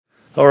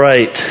All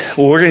right,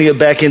 well, we're going to get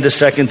back into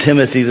 2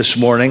 Timothy this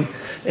morning.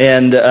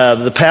 And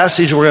the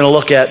passage we're going to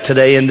look at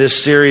today in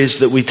this series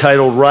that we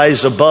titled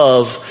Rise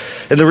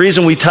Above. And the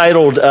reason we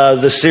titled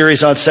the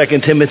series on 2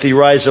 Timothy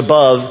Rise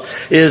Above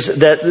is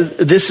that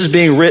this is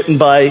being written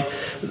by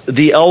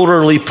the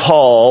elderly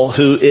Paul,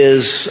 who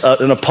is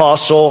an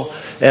apostle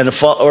and an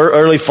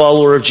early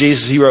follower of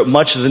Jesus. He wrote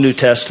much of the New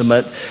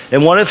Testament.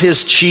 And one of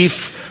his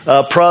chief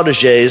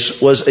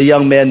proteges was a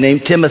young man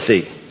named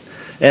Timothy.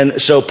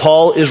 And so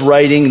Paul is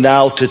writing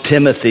now to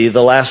Timothy,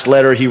 the last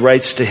letter he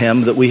writes to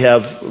him that we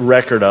have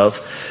record of.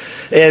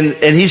 And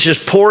he's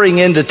just pouring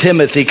into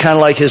Timothy kind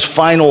of like his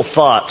final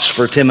thoughts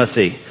for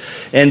Timothy.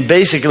 And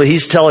basically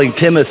he's telling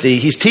Timothy,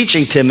 he's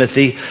teaching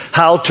Timothy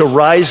how to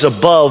rise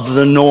above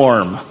the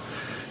norm.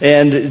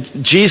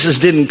 And Jesus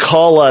didn't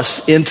call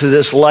us into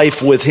this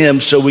life with him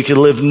so we could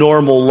live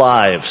normal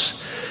lives.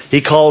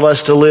 He called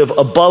us to live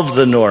above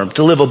the norm,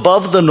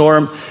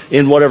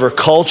 in whatever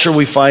culture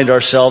we find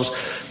ourselves,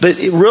 but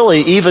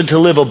really even to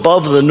live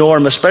above the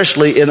norm,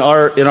 especially in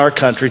our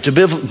country, to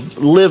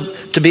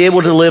be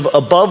able to live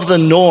above the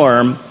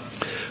norm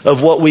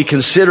of what we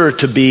consider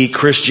to be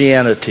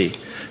Christianity,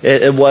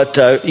 and what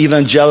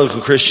evangelical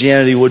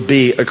Christianity would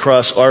be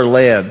across our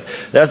land.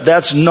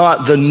 That's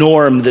not the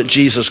norm that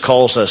Jesus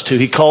calls us to.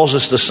 He calls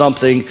us to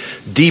something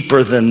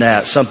deeper than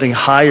that, something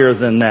higher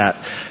than that.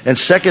 And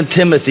 2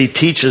 Timothy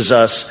teaches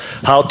us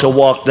how to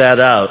walk that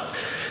out.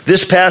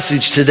 This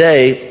passage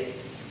today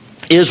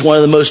is one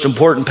of the most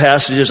important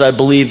passages, I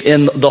believe,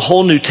 in the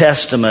whole New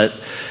Testament,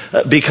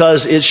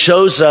 because it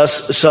shows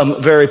us some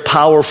very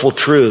powerful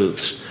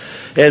truths.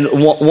 And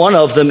one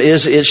of them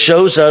is it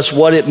shows us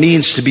what it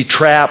means to be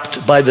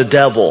trapped by the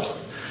devil,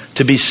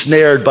 to be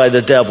snared by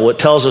the devil. It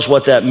tells us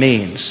what that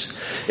means.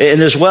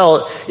 And as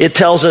well, it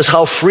tells us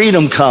how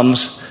freedom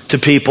comes to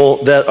people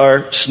that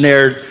are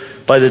snared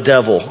by the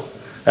devil.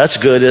 That's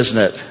good, isn't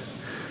it?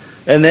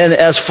 And then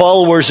as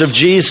followers of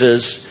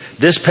Jesus,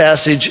 this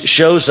passage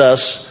shows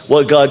us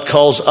what God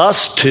calls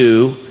us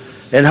to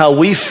and how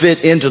we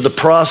fit into the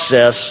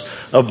process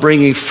of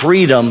bringing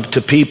freedom to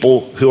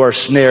people who are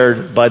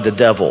snared by the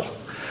devil.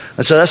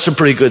 And so that's some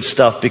pretty good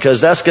stuff,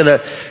 because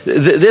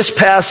this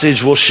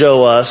passage will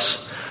show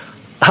us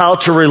how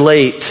to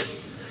relate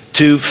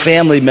to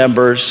family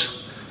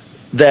members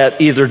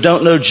that either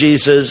don't know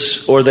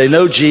Jesus or they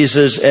know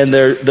Jesus and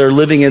they're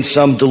living in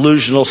some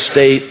delusional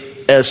state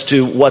as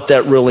to what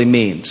that really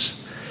means.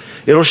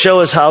 It'll show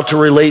us how to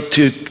relate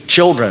to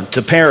children,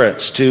 to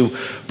parents, to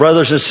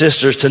brothers and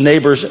sisters, to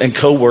neighbors and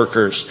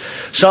co-workers,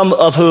 some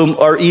of whom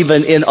are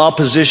even in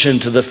opposition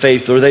to the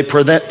faith, or they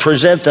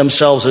present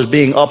themselves as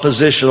being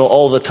oppositional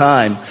all the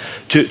time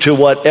to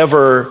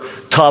whatever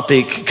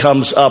topic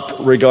comes up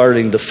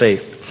regarding the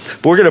faith.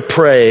 But we're going to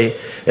pray,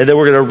 and then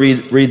we're going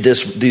to read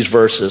these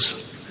verses.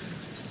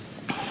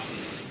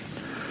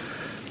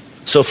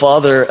 So,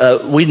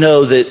 Father, we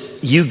know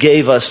that you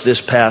gave us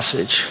this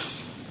passage.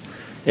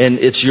 And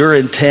it's your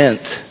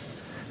intent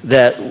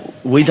that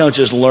we don't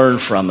just learn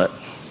from it,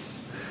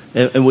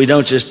 and we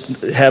don't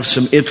just have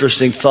some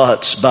interesting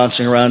thoughts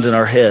bouncing around in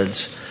our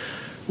heads.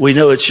 We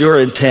know it's your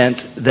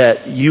intent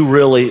that you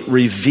really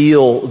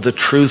reveal the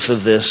truth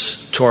of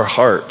this to our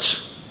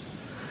hearts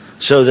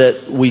so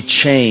that we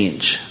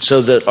change,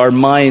 so that our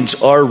minds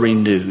are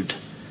renewed,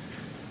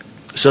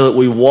 so that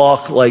we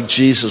walk like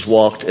Jesus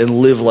walked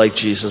and live like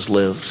Jesus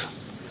lived.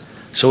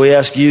 So we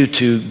ask you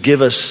to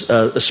give us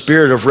a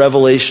spirit of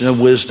revelation and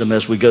wisdom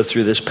as we go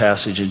through this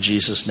passage in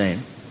Jesus'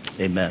 name.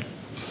 Amen.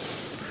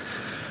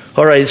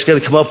 All right, it's going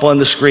to come up on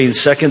the screen.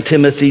 2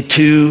 Timothy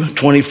 2,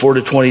 24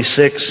 to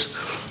 26.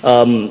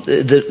 Some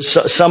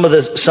of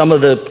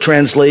the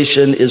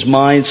translation is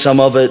mine. Some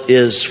of it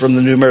is from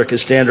the New American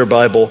Standard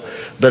Bible.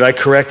 But I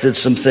corrected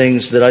some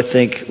things that I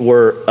think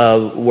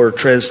were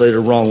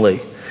translated wrongly.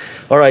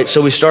 All right,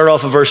 so we start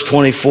off at verse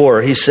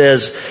 24. He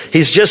says,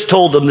 he's just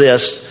told them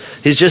this.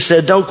 He's just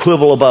said, don't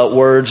quibble about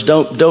words.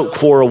 Don't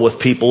quarrel with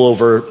people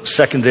over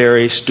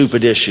secondary,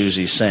 stupid issues,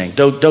 he's saying.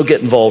 Don't get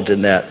involved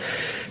in that.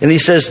 And he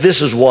says,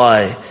 this is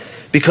why.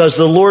 Because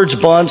the Lord's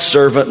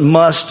bondservant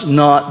must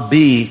not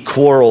be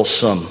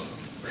quarrelsome,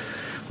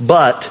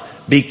 but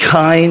be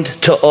kind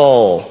to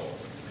all,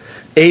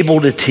 able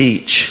to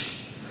teach,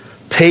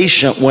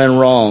 patient when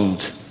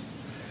wronged,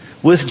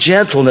 with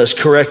gentleness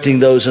correcting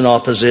those in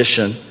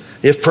opposition,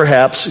 if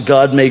perhaps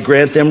God may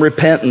grant them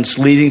repentance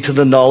leading to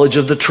the knowledge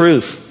of the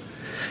truth,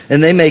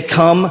 and they may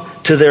come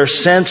to their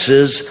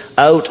senses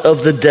out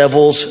of the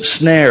devil's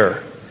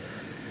snare,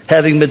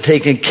 having been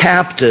taken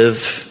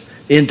captive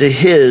into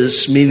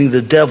his, meaning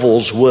the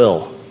devil's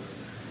will.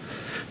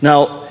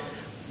 Now,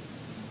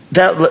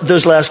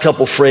 those last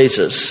couple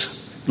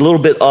phrases, a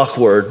little bit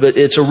awkward, but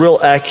it's a real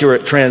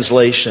accurate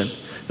translation,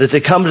 that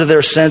they come to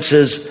their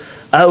senses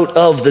out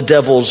of the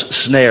devil's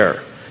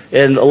snare.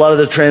 And a lot of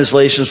the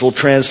translations will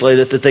translate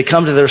it that they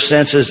come to their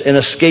senses and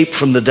escape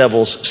from the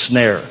devil's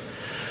snare.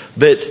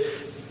 But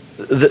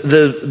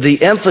the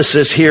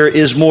emphasis here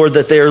is more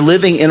that they are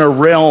living in a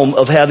realm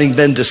of having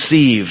been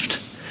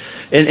deceived.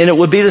 And it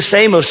would be the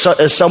same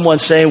as someone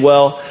saying,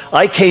 well,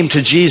 I came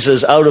to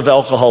Jesus out of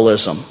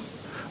alcoholism.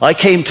 I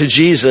came to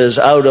Jesus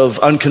out of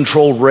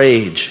uncontrolled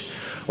rage,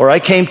 or I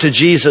came to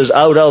Jesus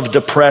out of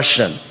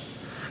depression.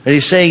 And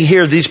he's saying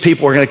here, these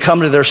people are going to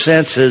come to their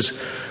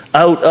senses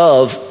out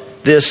of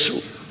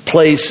this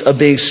place of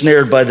being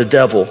snared by the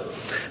devil.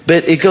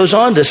 But it goes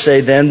on to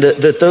say then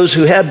that those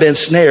who have been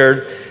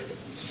snared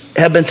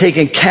have been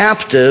taken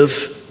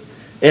captive,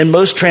 and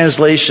most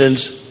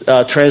translations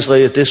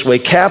translate it this way,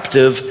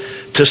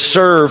 captive to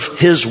serve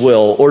his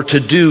will or to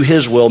do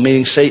his will,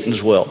 meaning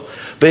Satan's will.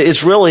 But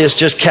it's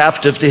just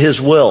captive to his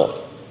will.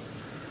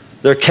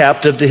 They're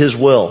captive to his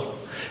will.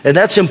 And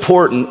that's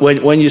important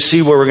when you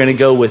see where we're going to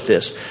go with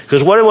this.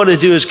 Because what I want to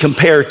do is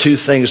compare two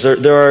things.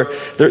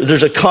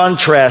 There's a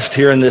contrast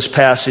here in this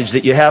passage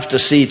that you have to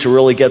see to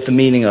really get the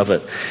meaning of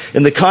it.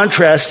 And the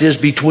contrast is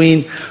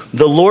between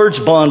the Lord's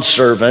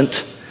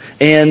bondservant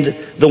and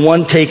the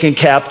one taken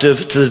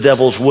captive to the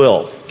devil's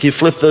will. If you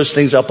flip those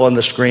things up on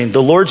the screen,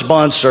 the Lord's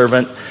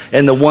bondservant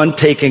and the one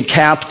taken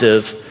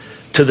captive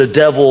to the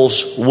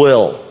devil's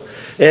will.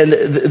 And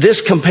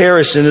this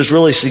comparison is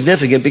really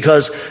significant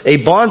because a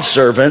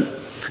bondservant,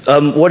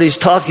 what he's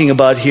talking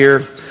about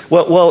here,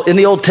 well, in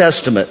the Old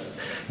Testament,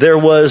 there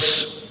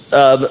was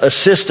a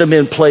system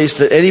in place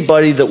that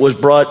anybody that was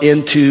brought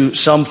into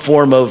some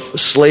form of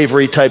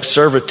slavery type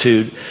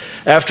servitude,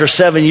 after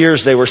 7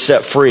 years they were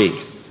set free.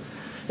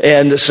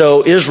 And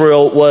so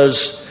Israel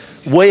was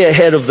way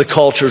ahead of the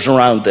cultures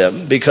around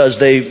them because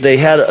they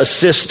had a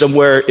system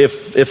where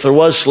if there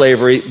was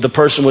slavery, the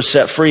person was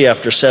set free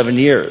after 7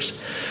 years.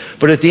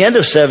 But at the end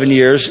of 7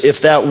 years,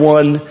 if that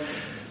one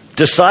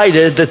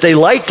decided that they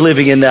liked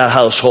living in that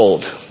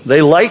household,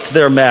 they liked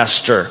their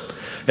master,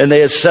 and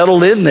they had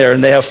settled in there,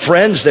 and they have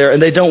friends there,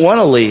 and they don't want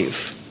to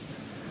leave,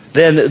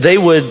 then they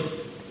would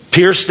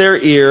pierce their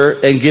ear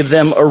and give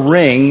them a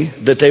ring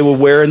that they would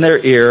wear in their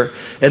ear,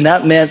 and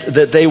that meant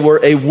that they were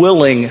a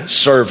willing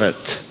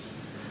servant.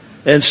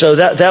 And so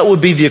that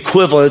would be the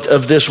equivalent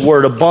of this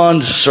word, a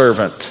bond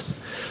servant.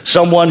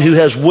 Someone who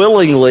has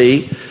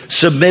willingly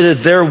submitted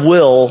their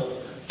will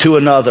to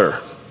another.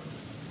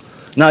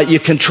 Now you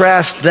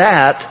contrast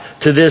that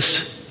to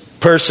this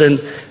person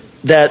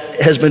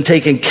that has been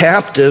taken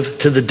captive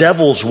to the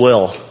devil's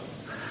will.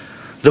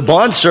 The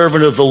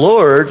bondservant of the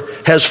Lord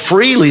has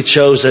freely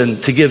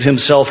chosen to give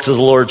himself to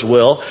the Lord's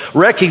will,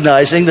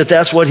 recognizing that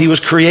that's what he was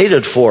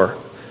created for.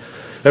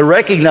 And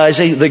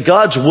recognizing that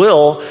God's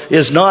will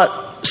is not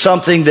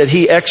something that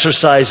he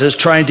exercises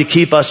trying to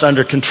keep us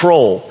under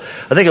control.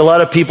 I think a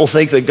lot of people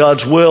think that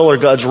God's will or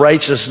God's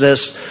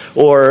righteousness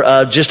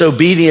or just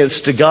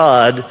obedience to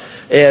God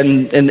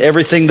and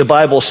everything the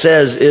Bible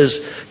says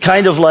is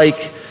kind of like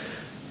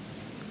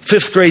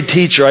fifth grade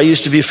teacher. I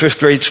used to be a fifth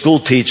grade school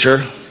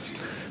teacher,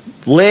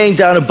 laying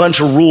down a bunch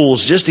of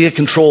rules just to get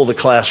control of the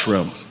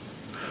classroom.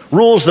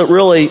 Rules that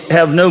really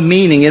have no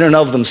meaning in and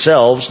of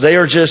themselves. They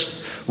are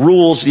just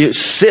rules. You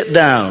sit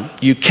down.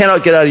 You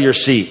cannot get out of your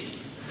seat.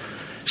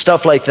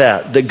 Stuff like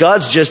that. That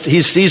God's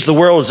he sees the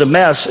world as a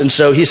mess, and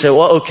so he said,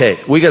 well, okay,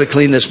 we got to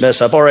clean this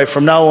mess up. All right,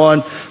 from now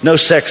on, no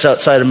sex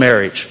outside of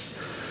marriage.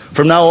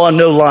 From now on,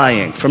 no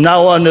lying. From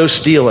now on, no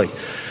stealing.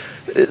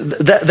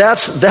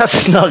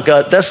 That's not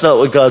God. That's not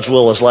what God's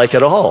will is like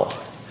at all.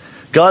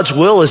 God's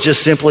will is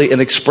just simply an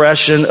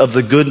expression of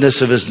the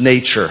goodness of his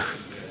nature.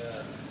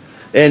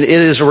 And it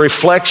is a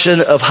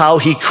reflection of how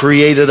he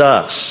created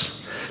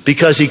us.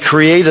 Because he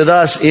created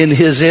us in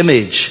his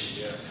image.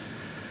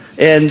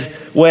 And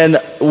when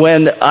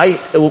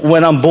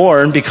I'm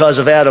born, because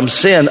of Adam's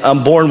sin,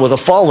 I'm born with a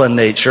fallen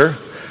nature.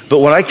 But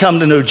when I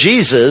come to know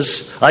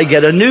Jesus, I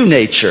get a new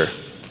nature.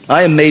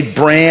 I am made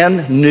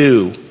brand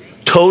new.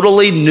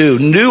 Totally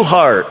new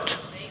heart.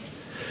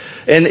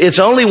 And it's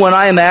only when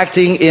I am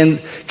acting in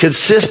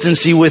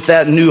consistency with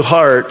that new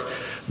heart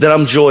that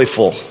I'm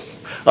joyful.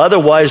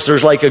 Otherwise,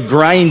 there's like a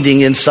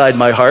grinding inside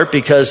my heart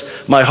because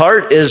my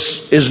heart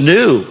is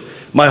new.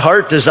 My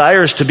heart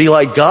desires to be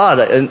like God,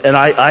 and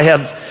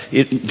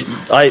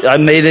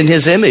I'm made in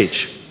his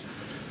image.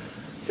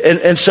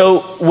 And so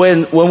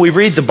when we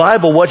read the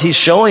Bible, what he's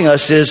showing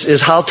us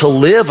is how to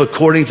live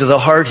according to the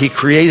heart he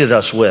created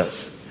us with.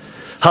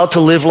 How to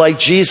live like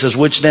Jesus,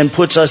 which then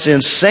puts us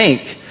in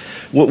sync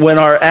when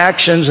our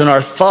actions and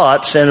our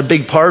thoughts, and a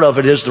big part of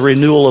it is the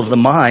renewal of the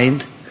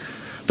mind.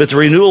 But the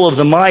renewal of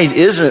the mind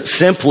isn't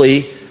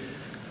simply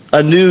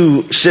a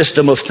new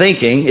system of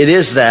thinking. It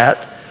is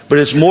that, but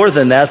it's more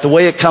than that. The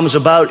way it comes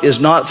about is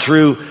not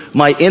through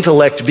my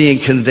intellect being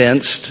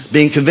convinced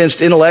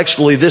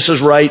intellectually this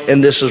is right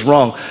and this is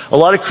wrong. A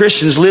lot of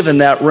Christians live in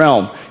that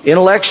realm.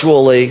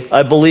 Intellectually,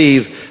 I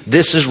believe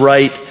this is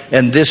right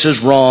and this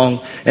is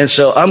wrong, and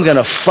so I'm going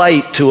to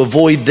fight to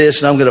avoid this,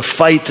 and I'm going to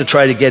fight to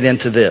try to get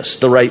into this,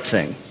 the right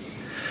thing.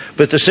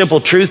 But the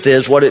simple truth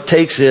is, what it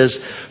takes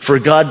is for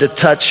God to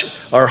touch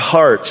our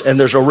hearts, and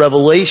there's a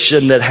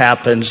revelation that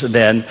happens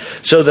then,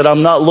 so that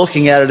I'm not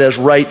looking at it as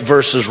right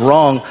versus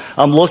wrong.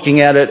 I'm looking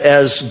at it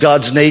as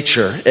God's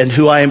nature and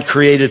who I am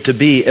created to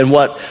be and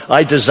what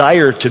I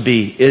desire to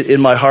be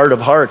in my heart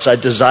of hearts. I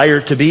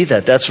desire to be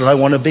that. That's what I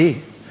want to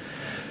be.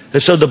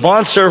 And so the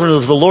bondservant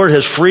of the Lord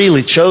has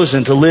freely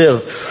chosen to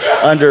live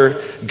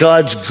under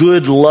God's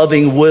good,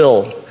 loving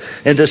will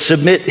and to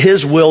submit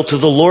his will to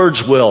the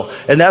Lord's will.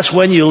 And that's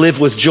when you live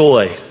with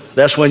joy.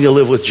 That's when you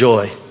live with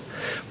joy.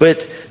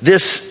 But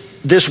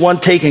this one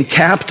taken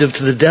captive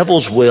to the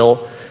devil's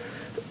will,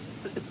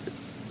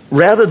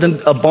 rather than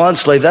a bond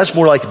slave, that's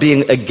more like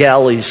being a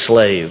galley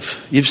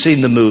slave. You've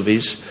seen the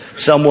movies.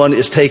 Someone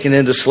is taken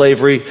into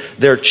slavery.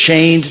 They're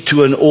chained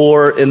to an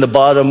oar in the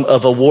bottom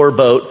of a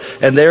warboat,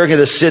 and they're going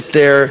to sit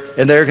there,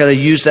 and they're going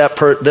to use that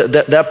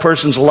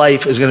person's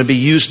life is going to be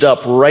used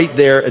up right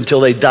there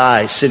until they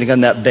die, sitting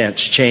on that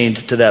bench,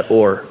 chained to that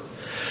oar.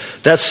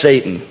 That's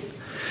Satan.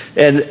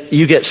 And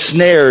you get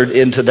snared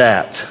into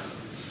that.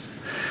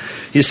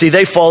 You see,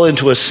 they fall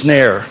into a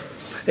snare.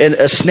 And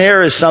a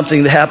snare is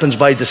something that happens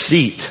by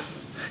deceit.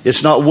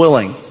 It's not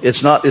willing.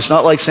 It's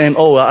not like saying,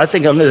 "Oh, I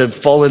think I'm going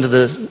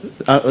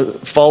to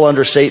fall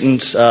under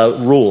Satan's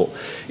rule."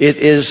 It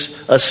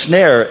is a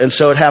snare, and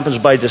so it happens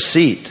by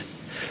deceit.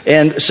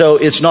 And so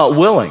it's not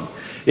willing.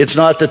 It's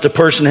not that the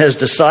person has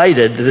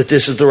decided that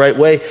this is the right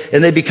way,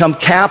 and they become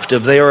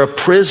captive. They are a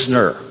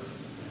prisoner.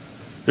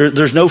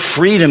 There's no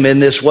freedom in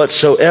this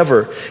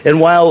whatsoever. And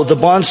while the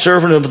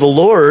bondservant of the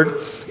Lord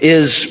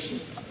is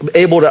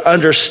able to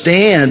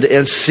understand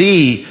and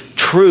see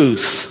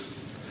truth,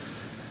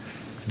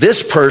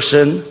 this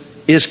person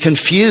is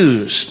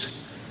confused.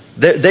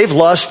 They've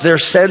lost their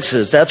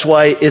senses. That's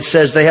why it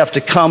says they have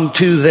to come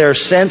to their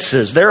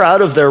senses. They're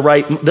out of their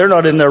right, they're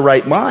not in their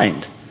right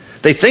mind.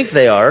 They think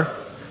they are.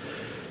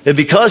 And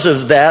because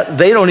of that,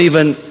 they don't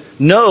even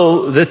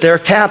know that they're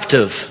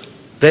captive.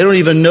 They don't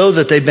even know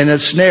that they've been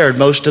ensnared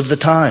most of the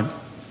time.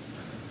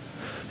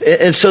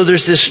 And so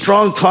there's this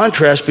strong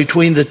contrast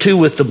between the two,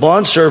 with the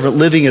bondservant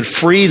living in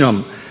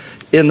freedom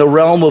in the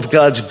realm of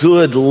God's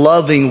good,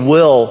 loving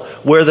will,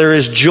 where there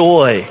is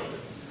joy,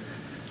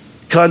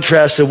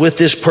 contrasted with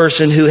this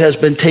person who has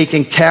been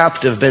taken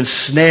captive, been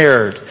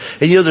snared.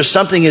 And there's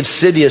something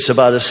insidious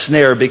about a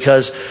snare,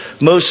 because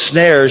most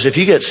snares, if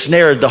you get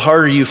snared, the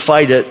harder you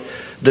fight it,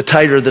 the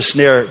tighter the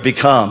snare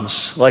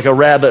becomes. Like a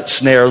rabbit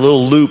snare, a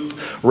little loop.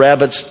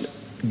 Rabbit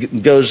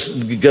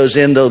goes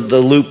in the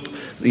loop,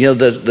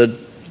 the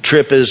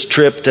trip is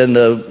tripped and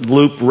the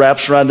loop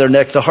wraps around their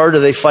neck. The harder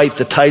they fight,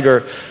 the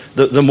tighter,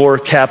 the more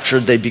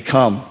captured they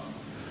become.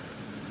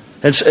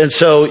 And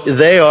so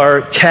they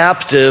are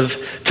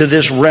captive to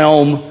this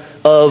realm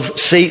of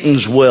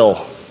Satan's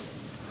will.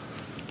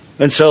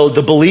 And so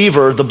the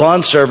believer, the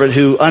bondservant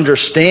who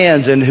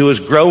understands and who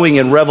is growing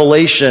in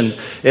revelation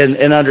and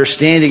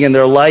understanding in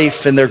their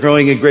life, and they're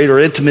growing in greater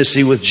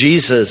intimacy with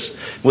Jesus,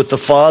 with the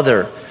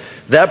Father,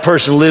 that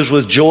person lives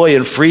with joy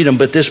and freedom.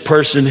 But this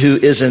person who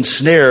is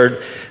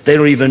ensnared, they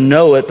don't even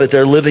know it, but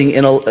they're living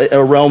in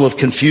a realm of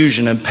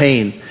confusion and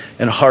pain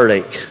and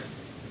heartache.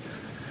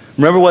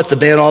 Remember what the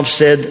Banoffs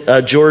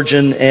said,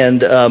 Georgian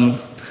and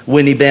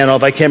Winnie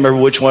Banoff. I can't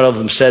remember which one of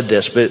them said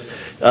this, but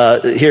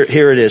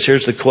here it is.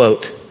 Here's the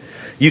quote.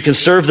 You can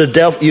serve the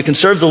devil. You can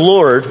serve the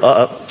Lord.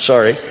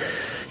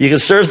 You can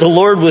serve the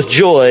Lord with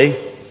joy,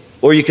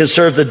 or you can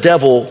serve the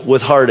devil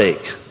with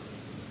heartache.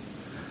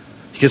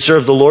 You can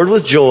serve the Lord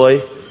with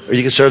joy, or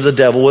you can serve the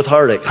devil with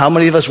heartache. How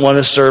many of us want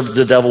to serve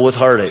the devil with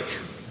heartache?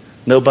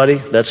 Nobody?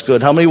 That's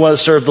good. How many want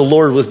to serve the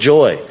Lord with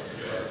joy?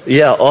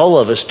 Yeah, all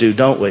of us do,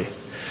 don't we?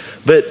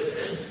 But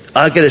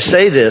I'm going to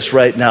say this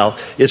right now.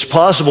 It's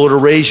possible to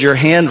raise your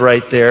hand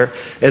right there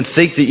and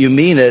think that you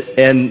mean it,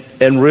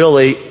 and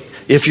really,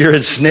 if you're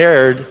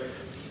ensnared,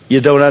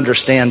 you don't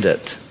understand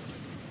it.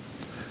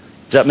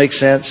 Does that make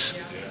sense?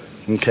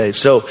 Okay,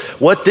 so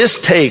what this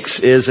takes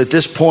is, at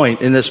this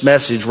point in this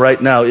message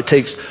right now, it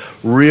takes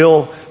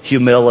real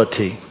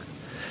humility.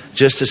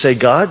 Just to say,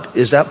 God,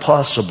 is that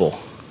possible?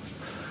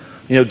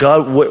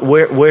 God,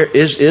 where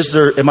is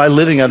there, am I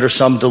living under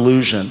some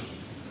delusion?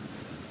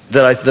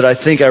 That I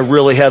think I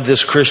really have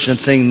this Christian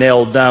thing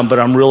nailed down, but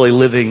I'm really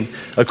living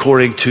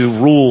according to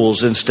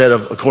rules instead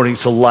of according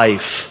to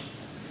life.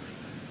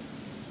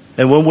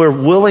 And when we're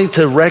willing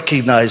to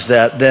recognize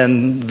that,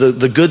 then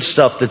the good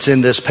stuff that's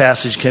in this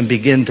passage can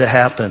begin to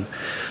happen.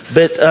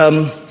 But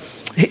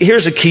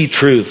here's a key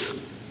truth.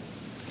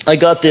 I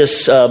got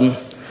this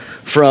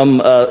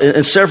from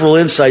and several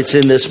insights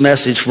in this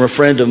message from a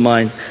friend of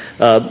mine,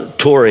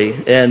 Tori.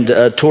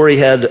 And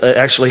Tori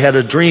actually had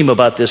a dream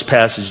about this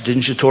passage,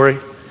 didn't you, Tori?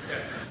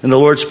 And the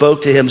Lord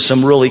spoke to him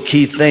some really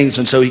key things,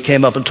 and so he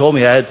came up and told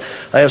me I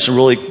have some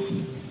really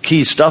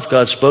key stuff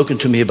God's spoken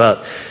to me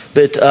about.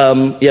 But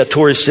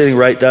Tori's sitting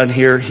right down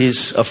here.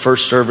 He's a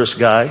first service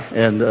guy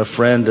and a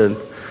friend, and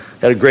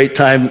had a great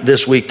time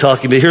this week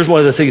talking. But here's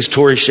one of the things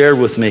Tori shared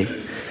with me.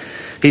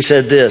 He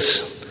said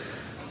this: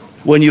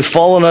 when you've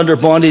fallen under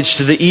bondage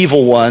to the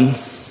evil one,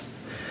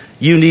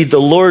 you need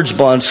the Lord's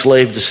bond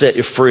slave to set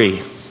you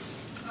free.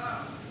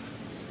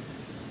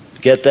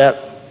 Get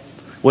that?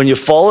 When you've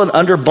fallen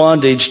under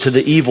bondage to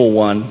the evil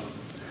one,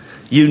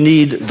 you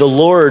need the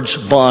Lord's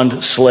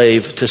bond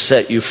slave to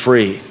set you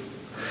free.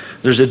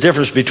 There's a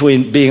difference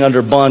between being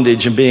under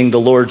bondage and being the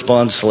Lord's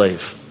bond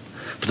slave.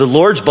 But the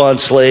Lord's bond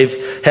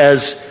slave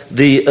has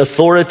the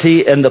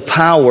authority and the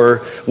power,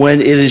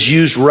 when it is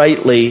used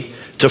rightly,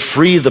 to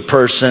free the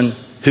person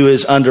who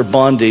is under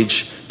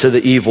bondage to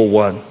the evil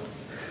one.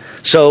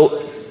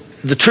 So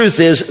the truth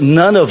is,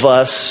 none of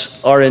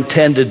us are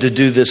intended to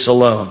do this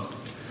alone.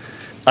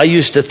 I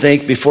used to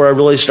think, before I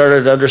really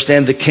started to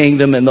understand the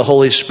kingdom and the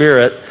Holy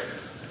Spirit,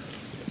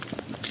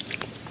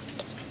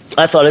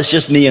 I thought it's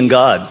just me and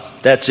God.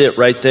 That's it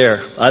right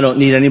there. I don't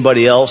need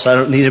anybody else. I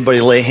don't need anybody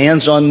to lay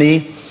hands on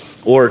me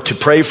or to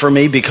pray for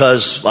me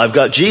because I've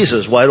got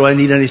Jesus. Why do I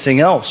need anything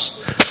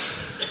else?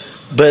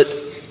 But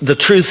the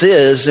truth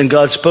is, and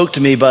God spoke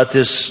to me about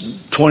this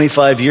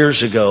 25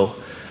 years ago,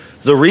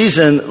 the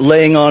reason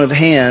laying on of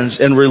hands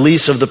and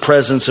release of the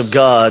presence of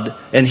God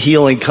and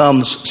healing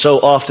comes so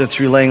often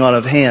through laying on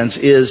of hands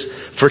is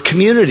for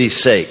community's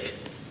sake.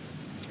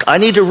 I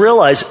need to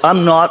realize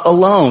I'm not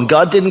alone.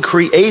 God didn't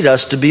create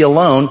us to be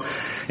alone,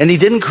 and He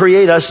didn't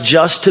create us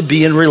just to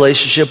be in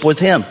relationship with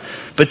Him,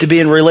 but to be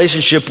in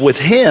relationship with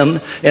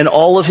Him and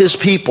all of His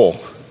people.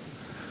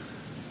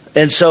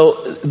 And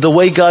so the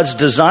way God's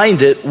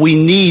designed it, we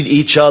need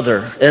each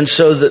other. And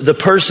so the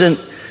person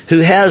who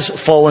has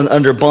fallen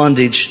under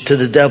bondage to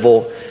the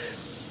devil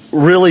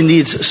really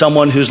needs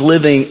someone who's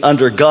living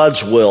under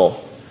God's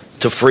will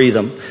to free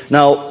them.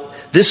 Now,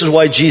 this is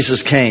why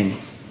Jesus came.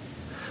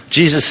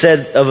 Jesus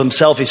said of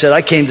Himself, He said,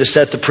 I came to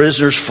set the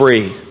prisoners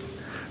free.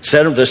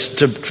 Set them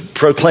to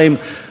proclaim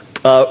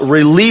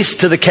release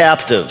to the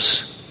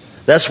captives.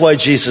 That's why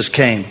Jesus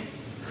came.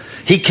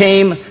 He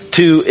came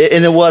to,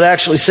 and what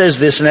actually says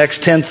this in Acts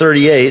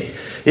 10:38,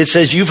 it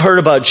says, you've heard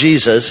about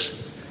Jesus,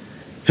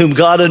 whom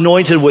God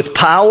anointed with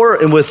power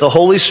and with the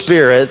Holy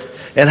Spirit,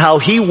 and how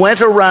He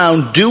went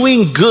around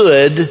doing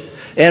good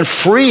and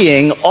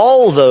freeing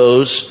all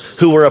those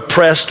who were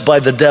oppressed by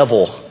the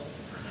devil.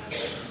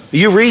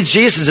 You read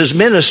Jesus'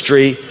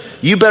 ministry,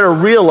 you better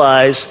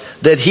realize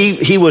that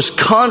he was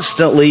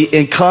constantly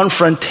in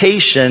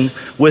confrontation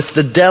with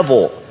the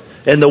devil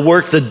and the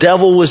work the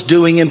devil was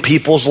doing in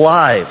people's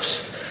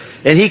lives.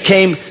 And He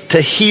came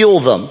to heal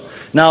them.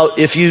 Now,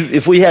 if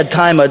we had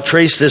time, I'd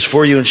trace this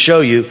for you and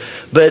show you.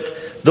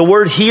 But the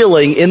word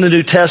healing in the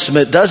New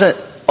Testament doesn't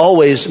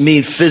always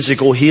mean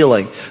physical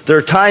healing. There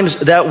are times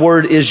that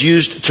word is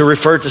used to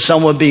refer to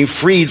someone being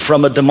freed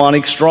from a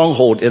demonic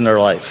stronghold in their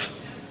life.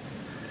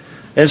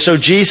 And so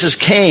Jesus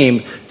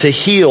came to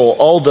heal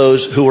all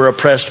those who were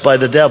oppressed by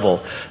the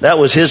devil. That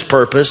was His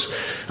purpose.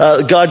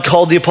 God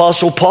called the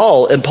Apostle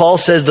Paul, and Paul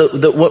said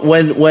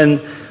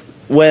that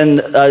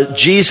when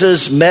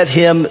Jesus met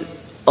him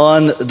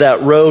on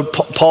that road,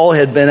 Paul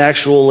had been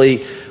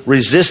actually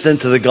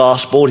resistant to the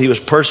gospel. He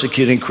was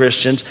persecuting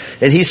Christians.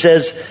 And he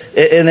says,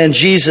 and then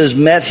Jesus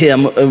met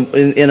him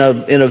in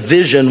a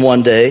vision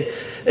one day,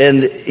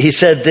 and He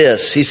said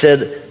this. He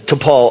said to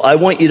Paul, I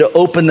want you to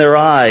open their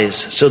eyes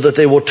so that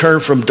they will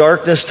turn from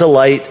darkness to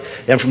light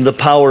and from the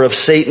power of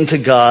Satan to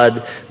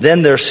God.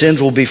 Then their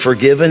sins will be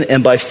forgiven,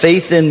 and by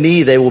faith in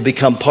me, they will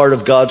become part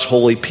of God's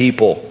holy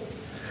people.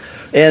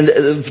 And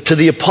to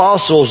the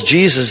apostles,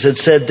 Jesus had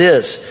said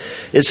this.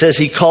 It says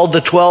He called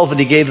the 12 and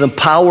He gave them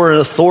power and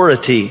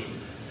authority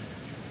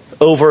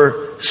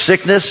over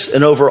sickness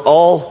and over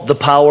all the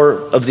power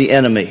of the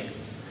enemy.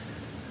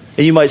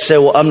 And you might say,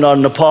 well, I'm not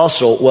an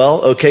apostle.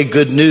 Well, okay,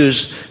 good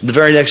news. The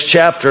very next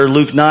chapter,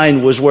 Luke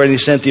 9, was where He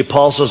sent the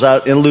apostles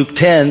out. In Luke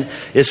 10,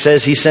 it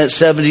says He sent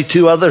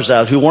 72 others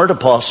out who weren't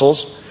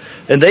apostles.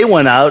 And they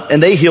went out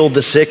and they healed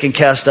the sick and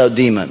cast out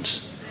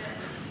demons.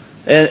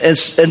 And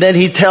then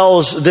He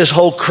tells this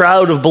whole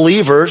crowd of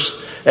believers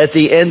at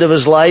the end of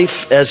His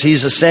life, as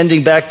He's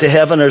ascending back to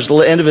heaven, or at the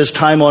end of His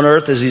time on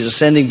earth as He's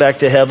ascending back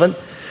to heaven,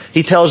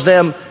 He tells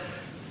them,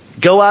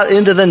 go out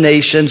into the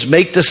nations,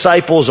 make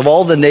disciples of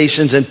all the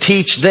nations, and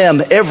teach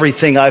them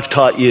everything I've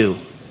taught you.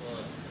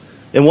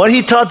 And what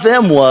He taught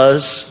them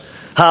was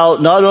how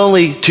not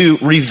only to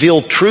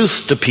reveal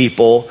truth to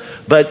people,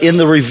 but in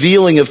the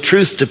revealing of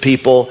truth to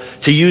people,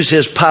 to use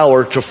His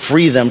power to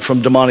free them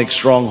from demonic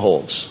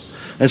strongholds.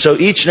 And so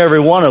each and every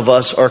one of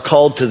us are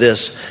called to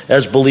this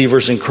as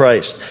believers in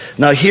Christ.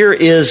 Now here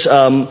is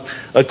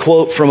a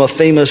quote from a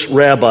famous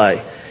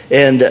rabbi.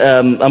 And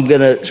I'm going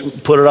to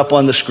put it up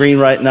on the screen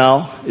right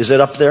now. Is it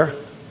up there?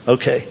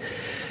 Okay.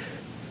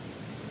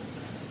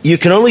 You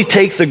can only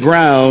take the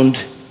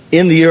ground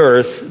in the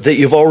earth that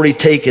you've already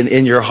taken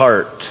in your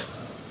heart.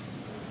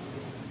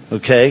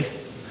 Okay?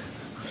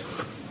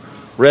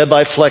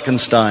 Rabbi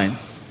Fleckenstein.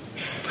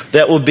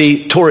 That would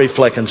be Tori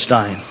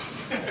Fleckenstein.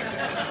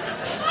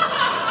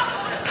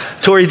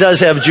 Tori does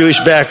have a Jewish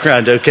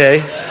background, okay?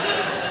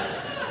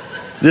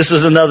 This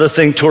is another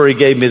thing Tori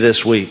gave me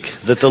this week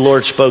that the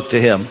Lord spoke to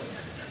him.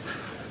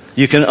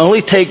 You can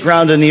only take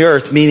ground in the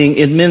earth, meaning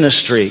in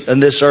ministry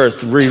on this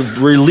earth,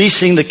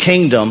 releasing the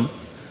kingdom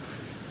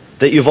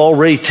that you've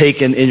already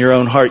taken in your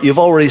own heart. You've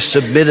already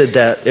submitted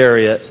that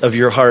area of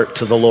your heart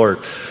to the Lord.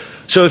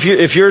 So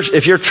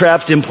if you're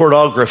trapped in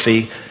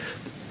pornography,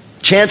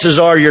 chances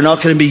are you're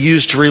not going to be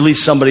used to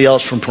release somebody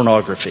else from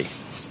pornography.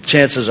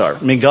 Chances are.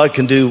 I mean, God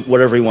can do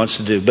whatever He wants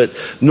to do. But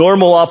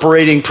normal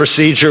operating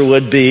procedure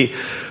would be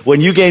when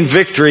you gain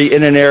victory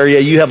in an area,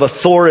 you have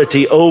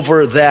authority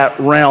over that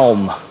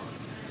realm.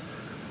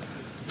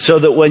 so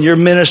that when you're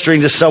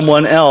ministering to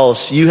someone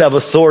else, you have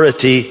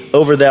authority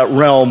over that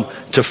realm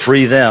to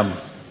free them.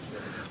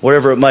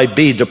 Whatever it might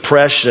be,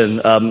 depression,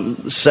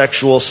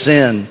 sexual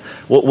sin,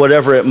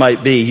 whatever it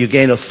might be, you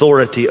gain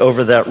authority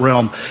over that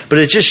realm. But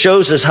it just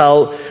shows us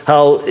how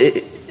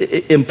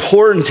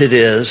important it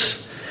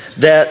is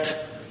that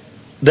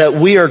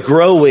we are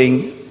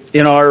growing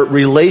in our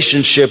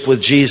relationship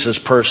with Jesus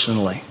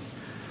personally.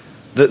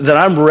 That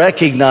I'm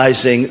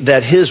recognizing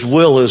that His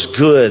will is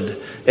good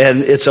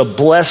and it's a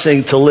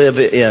blessing to live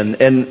in.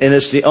 And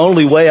it's the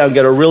only way I'm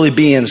going to really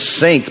be in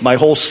sync. My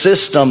whole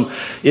system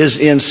is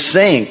in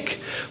sync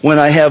when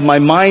I have my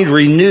mind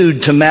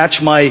renewed to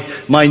match my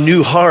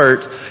new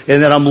heart,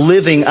 and that I'm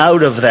living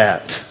out of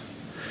that.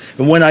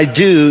 And when I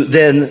do,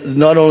 then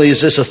not only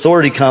is this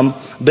authority come,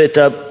 but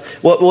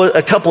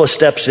a couple of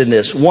steps in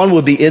this. One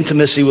would be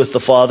intimacy with the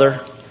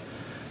Father.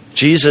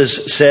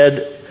 Jesus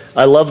said,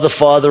 I love the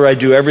Father, I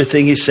do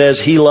everything He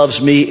says. He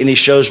loves me and He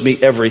shows me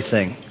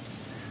everything.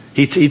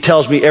 He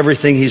tells me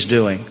everything He's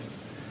doing.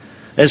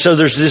 And so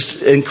there's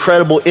this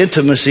incredible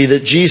intimacy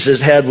that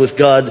Jesus had with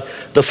God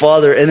the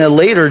Father. And then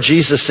later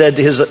Jesus said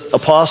to His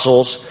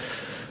apostles,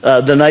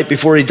 the night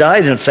before He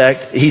died, in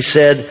fact, He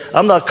said,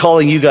 I'm not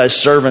calling you guys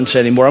servants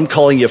anymore. I'm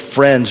calling you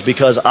friends,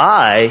 because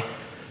I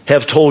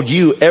have told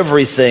you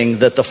everything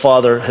that the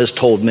Father has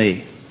told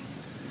me.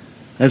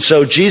 And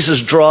so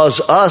Jesus draws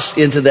us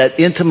into that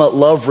intimate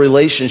love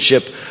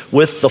relationship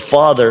with the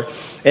Father.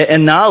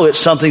 And now it's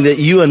something that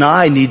you and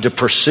I need to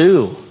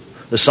pursue.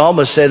 The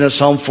psalmist said in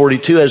Psalm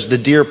 42, as the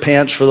deer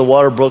pants for the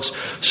water brooks,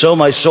 so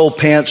my soul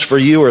pants for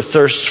you, or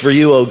thirsts for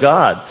you, O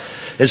God.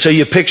 And so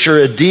you picture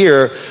a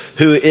deer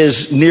who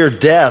is near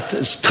death.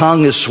 Its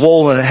tongue is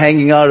swollen and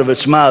hanging out of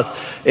its mouth,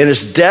 and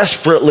it's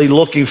desperately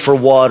looking for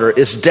water.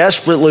 It's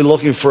desperately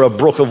looking for a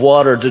brook of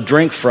water to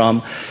drink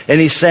from. And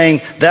he's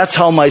saying, that's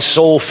how my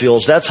soul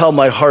feels. That's how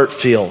my heart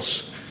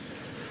feels.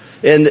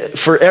 And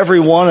for every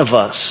one of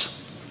us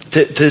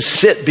to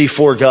sit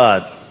before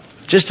God,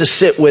 just to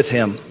sit with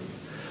Him.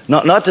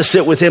 Not to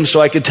sit with Him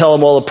so I can tell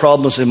Him all the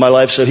problems in my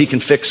life so He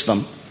can fix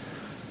them.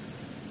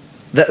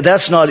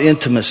 That's not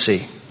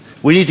intimacy.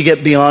 We need to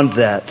get beyond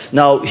that.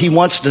 Now, He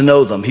wants to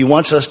know them. He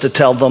wants us to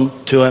tell them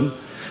to Him.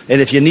 And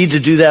if you need to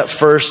do that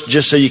first,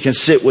 just so you can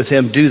sit with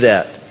Him, do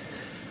that.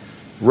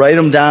 Write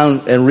them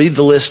down and read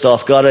the list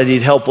off. God, I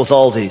need help with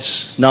all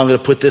these. Now I'm going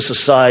to put this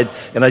aside,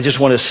 and I just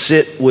want to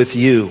sit with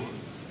you.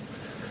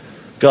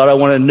 God, I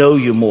want to know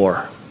you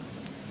more.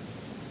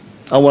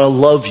 I want to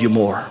love you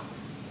more.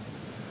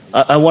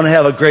 I want to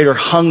have a greater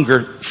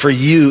hunger for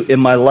you in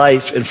my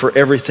life and for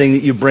everything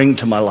that you bring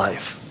to my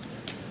life.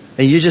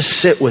 And you just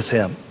sit with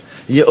Him.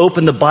 You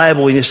open the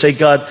Bible and you say,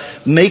 God,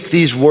 make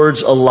these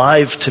words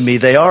alive to me.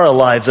 They are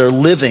alive. They're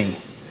living.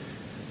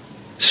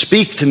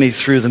 Speak to me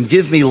through them.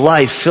 Give me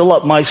life. Fill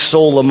up my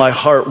soul and my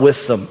heart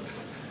with them.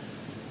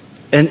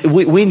 And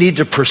we need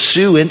to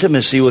pursue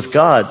intimacy with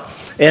God.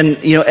 And,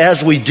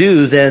 as we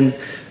do, then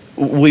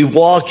we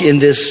walk in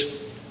this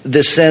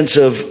sense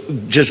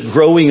of just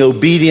growing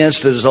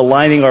obedience that is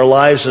aligning our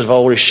lives, as I've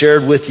already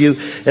shared with you.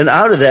 And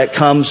out of that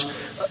comes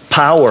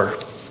power.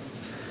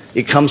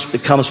 It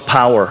becomes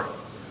power.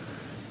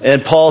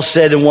 And Paul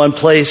said in one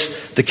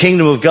place, the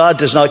kingdom of God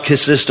does not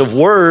consist of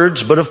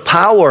words, but of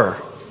power.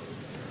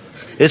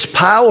 It's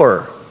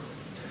power.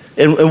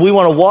 And we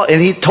want to walk.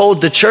 And he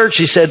told the church,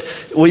 he said,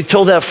 we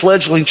told that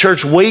fledgling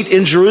church, wait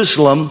in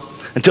Jerusalem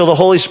until the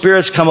Holy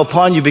Spirit's come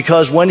upon you,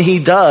 because when He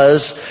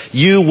does,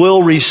 you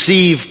will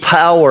receive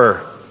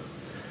power.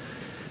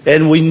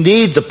 And we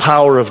need the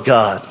power of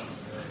God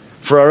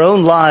for our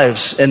own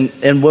lives.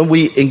 And when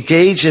we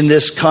engage in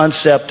this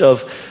concept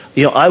of,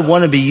 I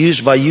want to be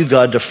used by you,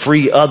 God, to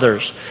free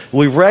others,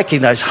 we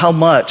recognize how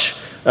much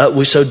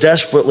we so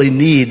desperately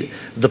need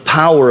the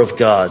power of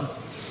God.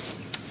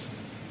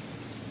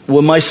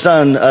 When my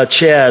son,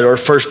 Chad, our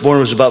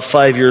firstborn, was about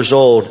 5 years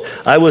old,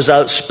 I was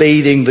out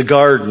spading the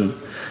garden.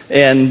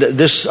 And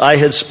I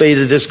had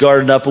spaded this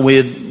garden up, and we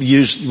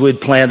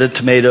had planted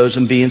tomatoes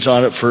and beans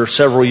on it for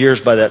several years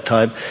by that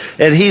time.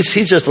 And he's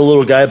just a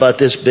little guy about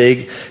this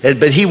big,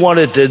 but he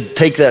wanted to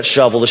take that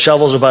shovel. The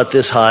shovel's about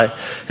this high.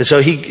 And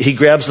so he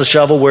grabs the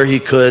shovel where he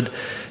could,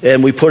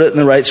 and we put it in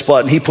the right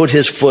spot, and he put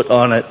his foot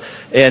on it.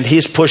 And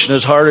he's pushing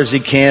as hard as he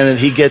can, and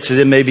he gets it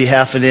in maybe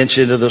half an inch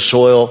into the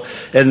soil.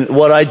 And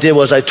what I did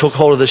was I took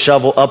hold of the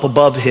shovel up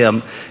above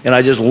him, and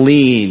I just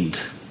leaned,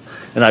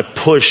 and I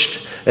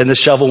pushed, and the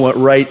shovel went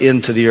right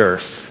into the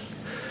earth.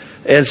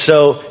 And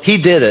so he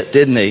did it,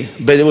 didn't he?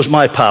 But it was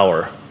my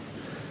power.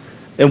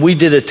 And we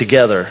did it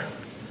together.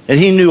 And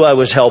he knew I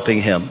was helping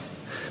him.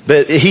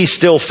 But he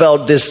still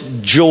felt this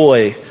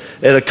joy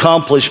and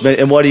accomplishment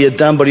in what he had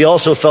done. But he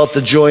also felt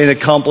the joy and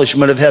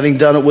accomplishment of having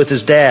done it with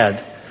his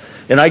dad.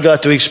 And I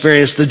got to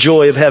experience the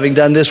joy of having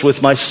done this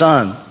with my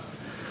son.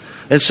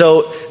 And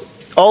so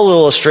all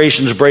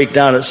illustrations break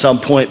down at some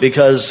point,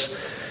 because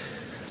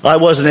I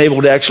wasn't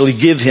able to actually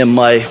give him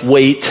my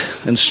weight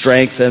and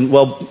strength. And,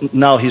 well,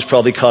 now he's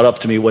probably caught up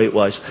to me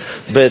weight-wise.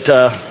 But,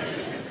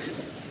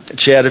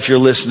 Chad, if you're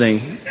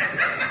listening,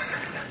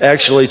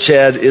 Actually,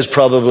 Chad is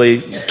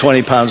probably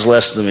 20 pounds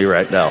less than me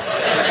right now.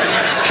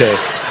 Okay.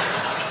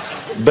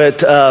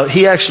 But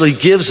he actually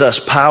gives us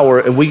power,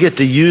 and we get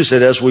to use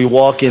it as we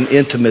walk in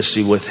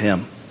intimacy with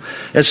him.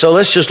 And so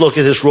let's just look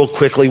at this real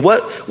quickly.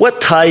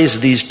 What ties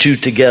these two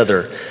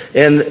together?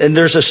 And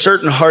there's a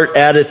certain heart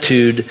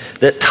attitude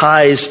that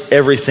ties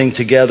everything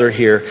together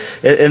here.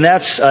 And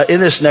that's in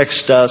this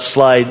next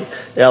slide,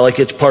 Alec,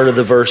 it's part of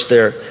the verse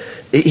there.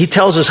 He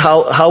tells us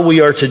how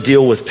we are to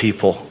deal with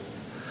people.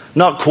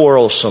 Not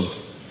quarrelsome.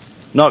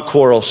 Not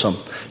quarrelsome.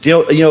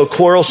 You know, a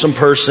quarrelsome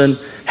person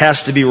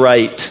has to be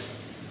right.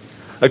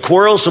 A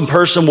quarrelsome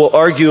person will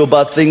argue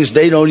about things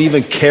they don't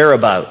even care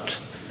about.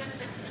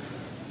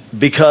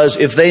 Because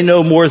if they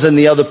know more than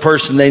the other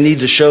person, they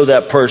need to show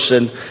that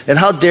person. And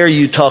how dare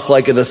you talk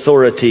like an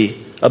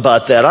authority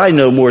about that? I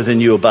know more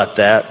than you about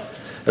that.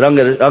 And I'm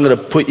going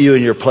to put you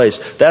in your place.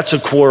 That's a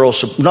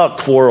quarrelsome, not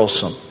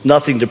quarrelsome,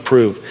 nothing to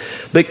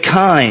prove. But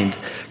kind.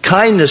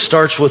 Kindness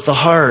starts with the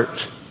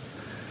heart.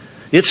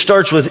 It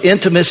starts with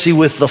intimacy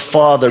with the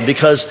Father,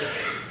 because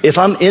if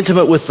I'm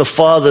intimate with the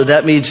Father,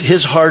 that means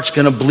his heart's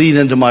going to bleed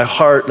into my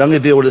heart, and I'm going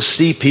to be able to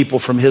see people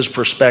from his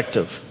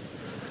perspective.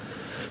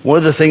 One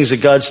of the things that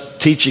God's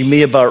teaching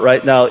me about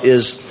right now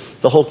is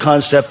the whole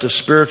concept of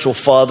spiritual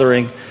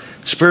fathering,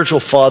 spiritual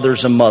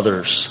fathers and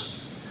mothers.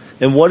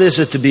 And what is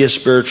it to be a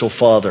spiritual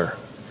father?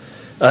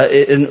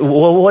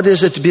 What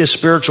is it to be a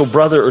spiritual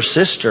brother or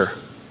sister?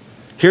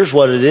 Here's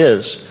what it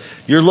is.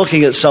 You're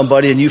looking at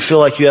somebody and you feel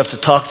like you have to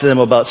talk to them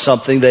about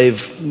something.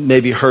 They've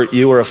maybe hurt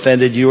you or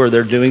offended you, or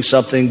they're doing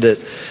something that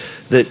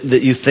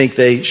you think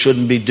they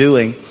shouldn't be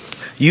doing.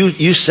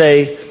 You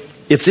say,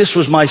 if this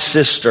was my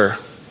sister,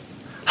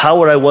 how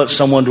would I want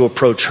someone to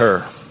approach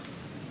her?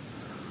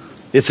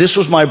 If this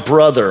was my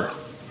brother,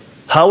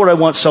 how would I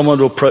want someone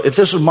to approach? If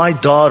this was my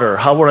daughter,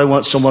 how would I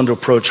want someone to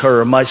approach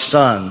her? Or my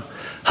son,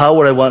 how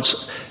would I want?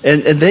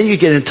 And then you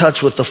get in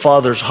touch with the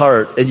Father's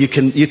heart, and you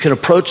can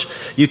approach.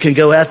 You can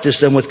go at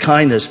this then with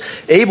kindness.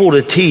 Able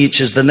to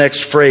teach is the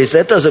next phrase.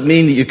 That doesn't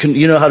mean that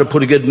you know how to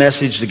put a good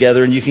message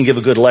together and you can give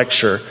a good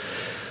lecture.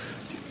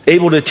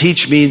 Able to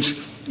teach means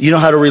you know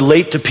how to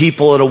relate to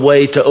people in a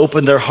way to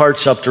open their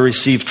hearts up to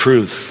receive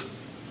truth.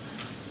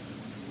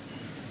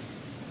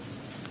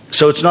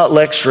 So it's not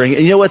lecturing.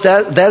 And you know what?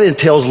 That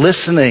entails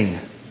listening.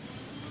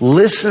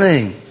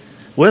 Listening.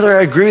 Whether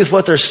I agree with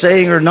what they're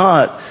saying or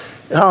not.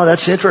 Oh,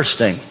 that's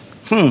interesting.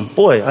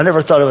 Boy, I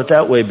never thought of it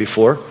that way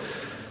before.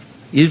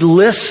 You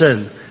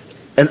listen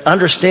and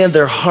understand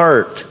their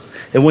heart.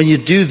 And when you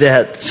do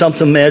that,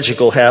 something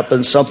magical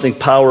happens. Something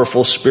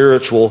powerful,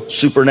 spiritual,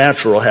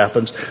 supernatural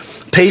happens.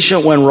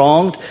 Patient when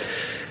wronged.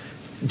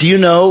 Do you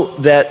know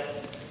that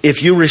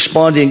if you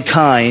respond in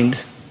kind,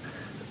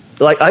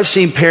 like I've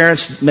seen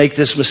parents make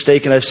this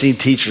mistake and I've seen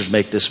teachers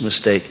make this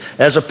mistake.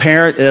 As a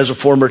parent and as a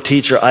former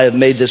teacher, I have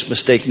made this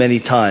mistake many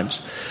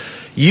times.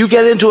 You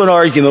get into an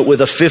argument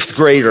with a fifth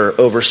grader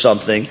over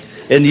something,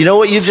 and you know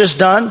what you've just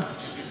done?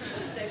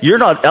 You're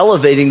not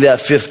elevating that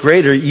fifth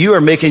grader. You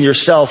are making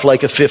yourself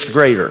like a fifth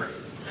grader.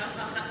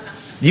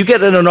 You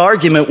get in an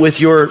argument with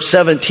your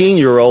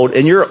 17-year-old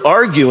and you're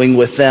arguing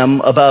with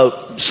them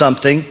about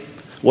something,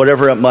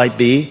 whatever it might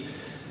be.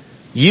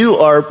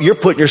 You're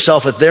putting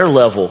yourself at their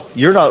level.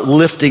 You're not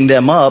lifting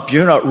them up.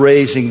 You're not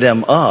raising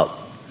them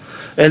up.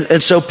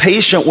 And so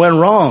patient when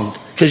wronged,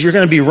 because you're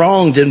going to be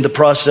wronged in the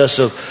process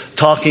of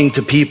talking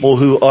to people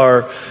who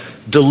are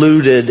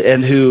deluded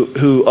and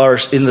who are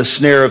in the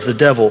snare of the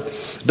devil.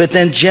 But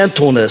then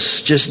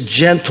gentleness, just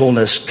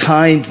gentleness,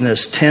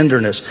 kindness,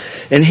 tenderness.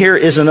 And here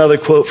is another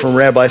quote from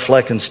Rabbi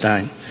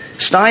Fleckenstein.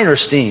 Stein or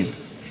Steen?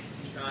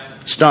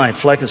 Stein,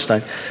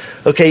 Fleckenstein.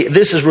 Okay,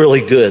 this is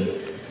really good.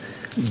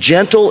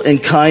 Gentle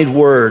and kind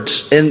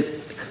words. And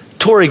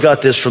Tori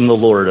got this from the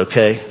Lord,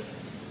 okay?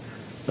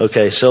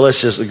 Okay, so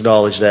let's just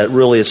acknowledge that.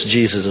 Really, it's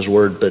Jesus'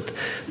 word. But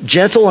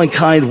gentle and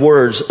kind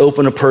words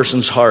open a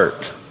person's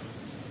heart.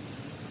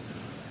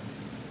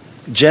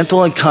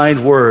 Gentle and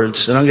kind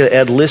words, and I'm going to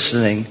add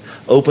listening,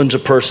 opens a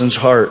person's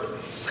heart.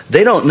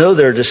 They don't know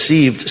they're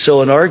deceived,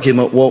 so an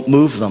argument won't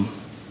move them.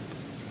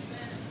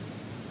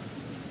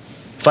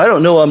 If I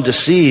don't know I'm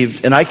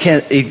deceived, and I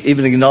can't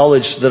even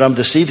acknowledge that I'm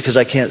deceived because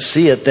I can't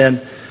see it,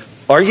 then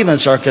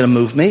arguments aren't going to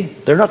move me.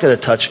 They're not going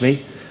to touch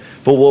me.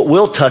 But what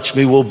will touch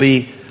me will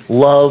be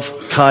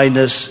love,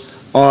 kindness,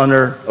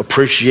 honor,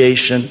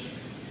 appreciation.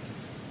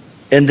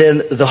 And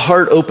then the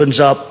heart opens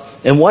up.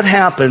 And what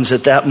happens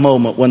at that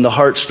moment when the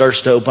heart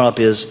starts to open up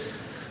is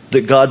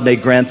that God may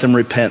grant them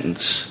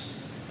repentance.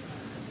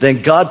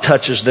 Then God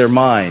touches their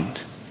mind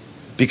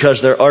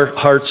because their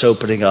heart's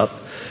opening up.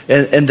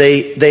 And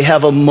they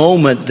have a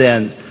moment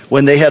then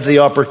when they have the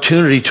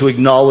opportunity to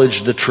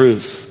acknowledge the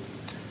truth.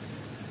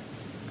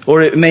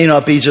 Or it may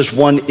not be just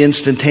one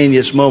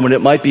instantaneous moment.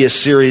 It might be a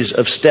series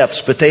of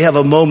steps. But they have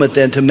a moment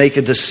then to make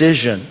a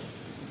decision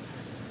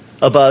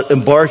about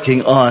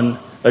embarking on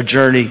a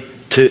journey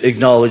to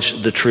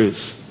acknowledge the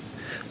truth.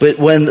 But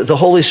when the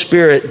Holy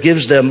Spirit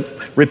gives them,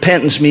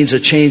 repentance means a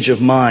change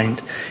of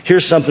mind.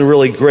 Here's something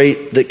really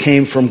great that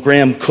came from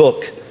Graham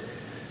Cook.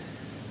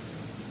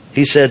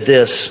 He said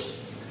this: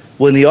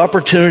 when the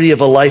opportunity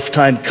of a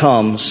lifetime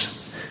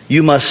comes,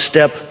 you must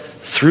step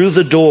through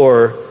the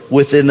door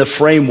within the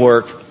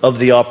framework of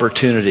the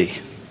opportunity.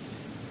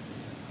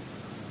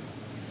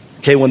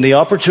 Okay, when the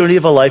opportunity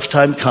of a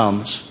lifetime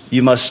comes,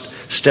 you must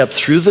step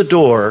through the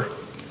door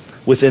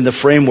within the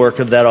framework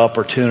of that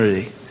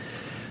opportunity.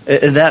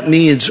 And that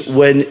means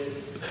when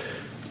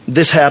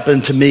this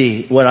happened to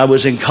me when I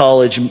was in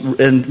college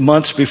and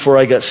months before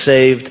I got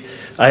saved,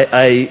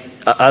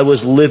 I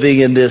was living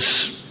in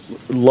this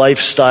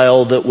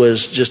lifestyle that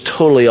was just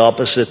totally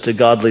opposite to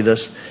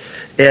godliness.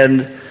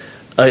 And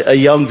a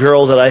young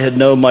girl that I had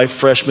known my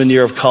freshman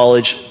year of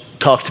college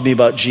talked to me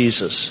about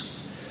Jesus.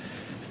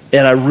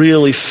 And I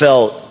really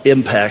felt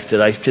impacted.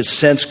 I could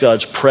sense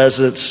God's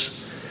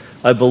presence.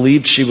 I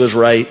believed she was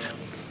right.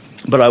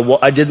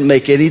 But I didn't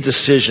make any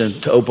decision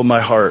to open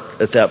my heart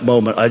at that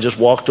moment. I just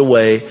walked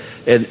away,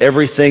 and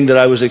everything that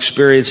I was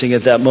experiencing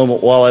at that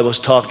moment while I was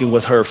talking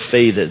with her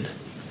faded.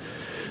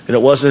 And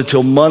it wasn't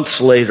until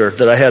months later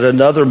that I had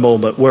another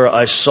moment where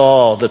I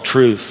saw the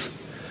truth.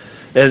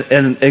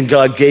 And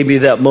God gave me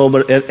that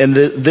moment, and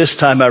this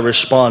time I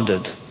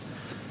responded.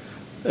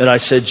 And I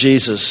said,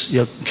 Jesus,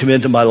 come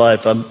into my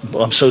life.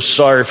 I'm so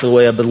sorry for the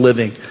way I've been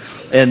living.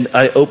 And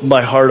I opened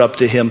my heart up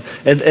to him.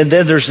 And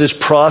then there's this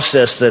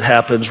process that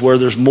happens where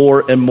there's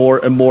more and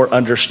more and more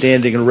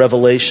understanding and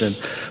revelation.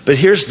 But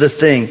here's the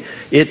thing.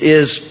 It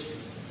is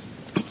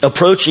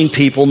approaching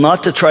people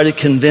not to try to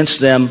convince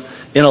them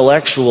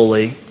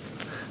intellectually,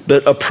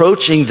 but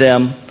approaching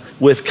them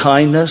with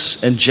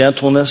kindness and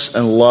gentleness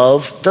and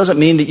love. Doesn't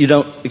mean that you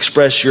don't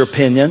express your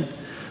opinion,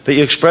 but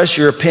you express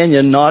your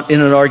opinion not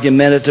in an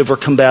argumentative or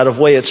combative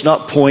way. It's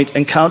not point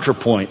and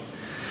counterpoint.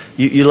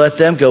 You let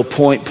them go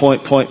point.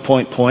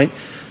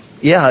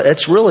 Yeah,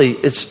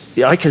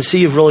 I can see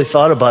you've really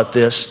thought about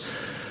this.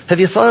 Have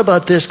you thought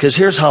about this? Because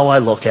here's how I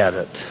look at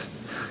it.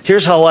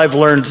 Here's how I've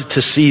learned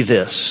to see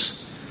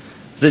this.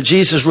 That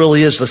Jesus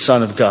really is the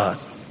Son of God.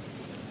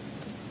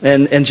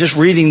 And just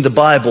reading the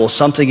Bible,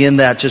 something in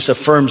that just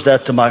affirms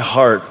that to my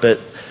heart. But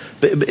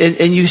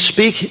you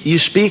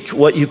speak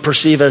what you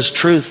perceive as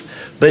truth,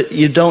 but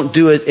you don't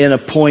do it in a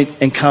point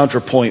and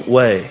counterpoint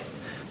way,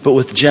 but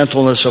with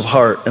gentleness of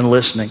heart and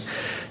listening.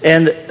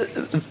 And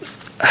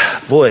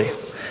boy,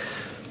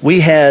 we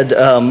had,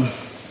 I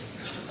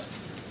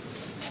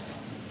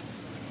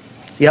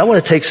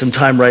want to take some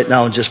time right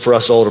now and just for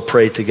us all to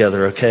pray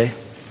together, okay?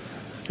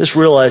 Just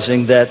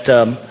realizing that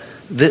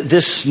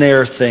this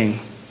snare thing,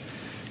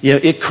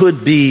 it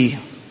could be,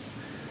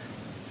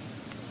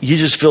 you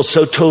just feel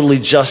so totally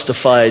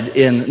justified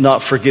in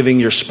not forgiving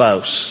your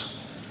spouse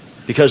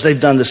because they've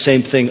done the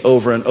same thing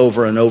over and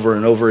over and over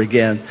and over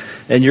again,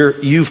 and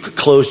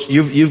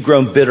you've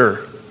grown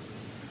bitter.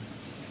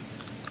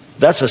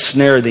 That's a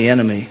snare of the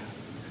enemy.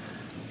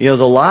 The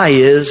lie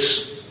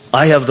is,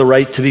 I have the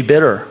right to be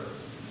bitter.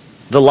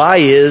 The lie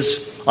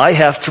is, I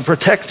have to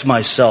protect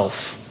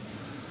myself.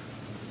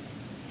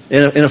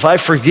 And if I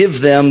forgive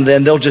them,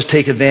 then they'll just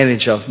take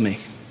advantage of me.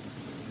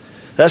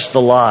 That's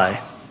the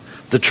lie.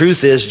 The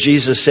truth is,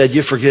 Jesus said,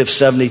 you forgive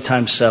 70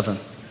 times 7.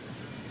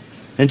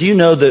 And do you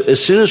know that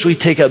as soon as we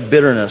take up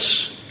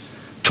bitterness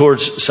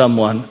towards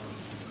someone,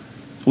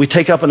 we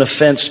take up an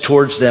offense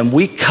towards them,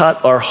 we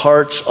cut our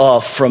hearts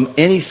off from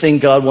anything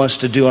God wants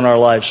to do in our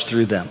lives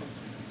through them.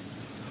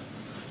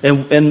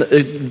 And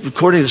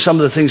according to some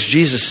of the things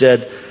Jesus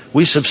said,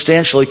 we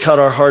substantially cut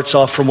our hearts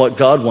off from what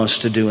God wants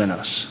to do in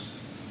us.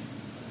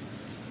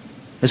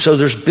 And so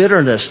there's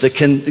bitterness that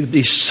can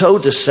be so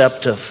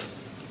deceptive.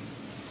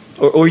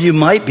 Or you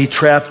might be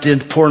trapped in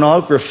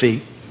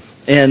pornography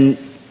and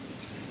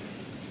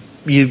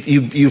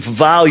you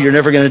vow you're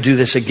never going to do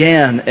this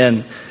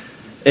again,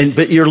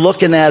 but you're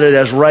looking at it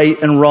as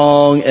right and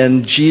wrong,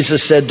 and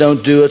Jesus said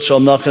don't do it, so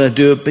I'm not going to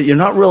do it, but you're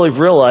not really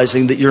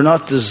realizing that you're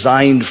not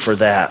designed for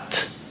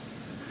that.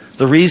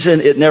 The reason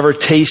it never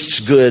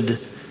tastes good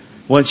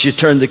once you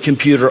turn the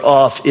computer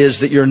off is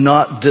that you're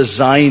not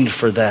designed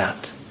for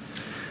that.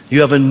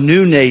 You have a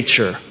new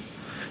nature.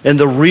 And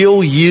the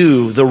real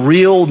you, the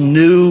real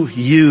new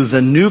you,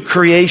 the new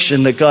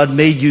creation that God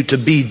made you to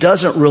be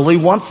doesn't really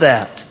want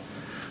that.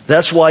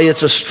 That's why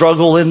it's a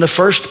struggle in the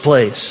first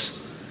place.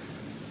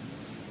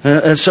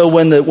 And so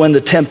when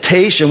the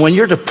temptation, when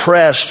you're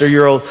depressed or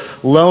you're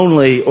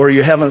lonely or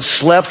you haven't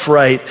slept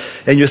right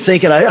and you're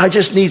thinking, I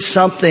just need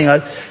something. I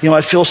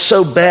feel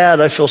so bad.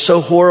 I feel so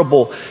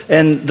horrible.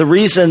 And the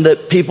reason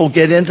that people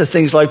get into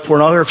things like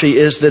pornography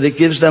is that it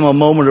gives them a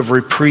moment of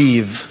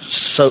reprieve,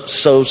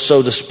 so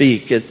to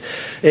speak.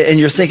 And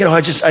you're thinking, I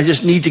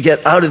just need to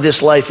get out of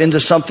this life into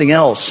something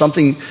else,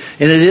 something,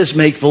 and it is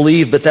make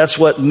believe, but that's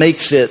what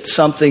makes it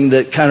something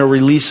that kind of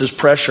releases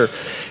pressure.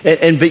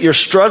 But you're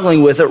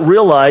struggling with it.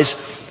 Realize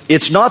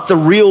it's not the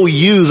real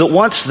you that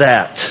wants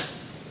that.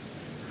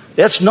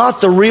 It's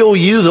not the real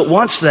you that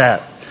wants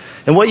that.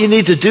 And what you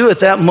need to do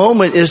at that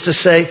moment is to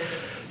say,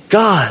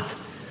 God,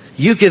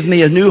 you give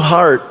me a new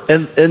heart,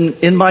 and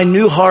in my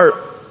new heart,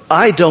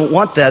 I don't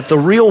want that. The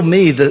real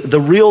me, the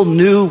real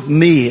new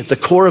me, the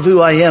core of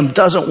who I am,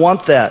 doesn't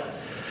want that.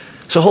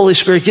 So Holy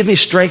Spirit, give me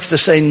strength to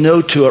say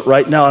no to it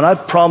right now. And I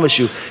promise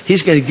you,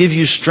 he's going to give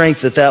you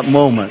strength at that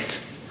moment.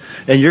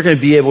 And you're going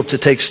to be able to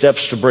take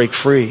steps to break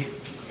free.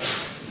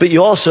 But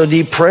you also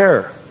need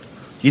prayer.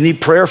 You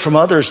need prayer from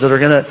others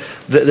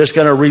that's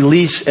going to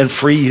release and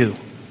free you.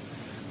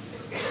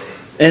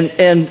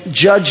 And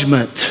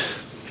judgment.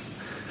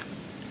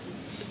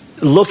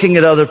 Looking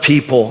at other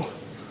people.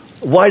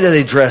 Why do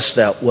they dress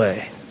that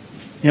way?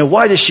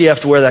 Why does she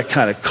have to wear that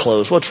kind of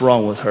clothes? What's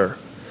wrong with her?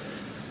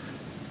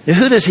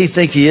 Who does he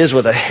think he is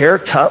with a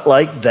haircut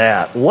like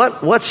that?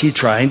 What's he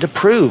trying to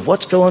prove?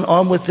 What's going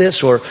on with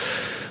this? Or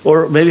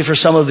maybe for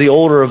some of the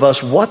older of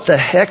us, what the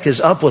heck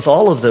is up with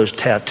all of those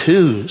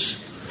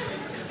tattoos?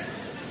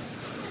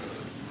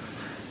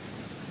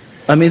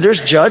 I mean,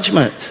 there's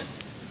judgment.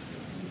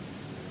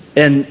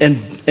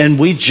 And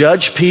we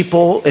judge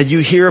people, and you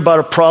hear about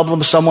a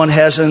problem someone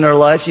has in their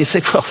life, you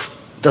think, well,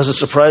 doesn't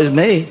surprise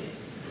me.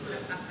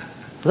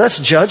 Well, that's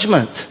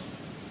judgment.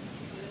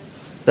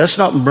 That's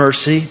not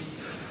mercy.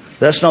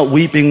 That's not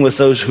weeping with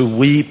those who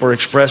weep or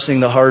expressing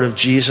the heart of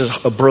Jesus,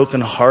 a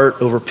broken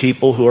heart over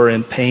people who are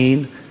in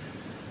pain.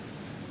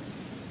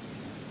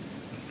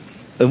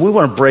 And we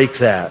want to break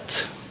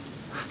that.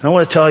 And I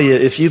want to tell you,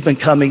 if you've been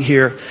coming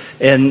here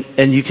and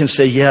you can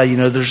say, yeah,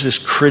 there's this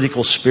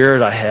critical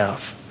spirit I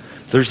have.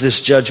 There's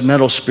this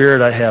judgmental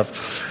spirit I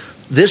have.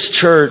 This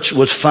church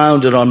was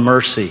founded on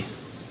mercy.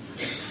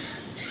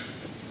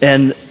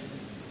 And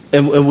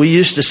we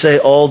used to say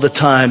all the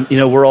time,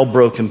 we're all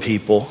broken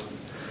people.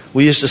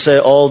 We used to say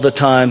all the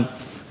time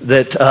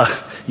that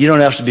you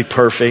don't have to be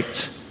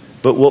perfect.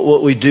 But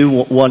what we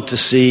do want to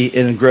see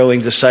in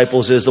growing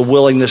disciples is the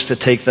willingness to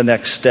take the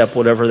next step,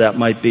 whatever that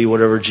might be,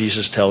 whatever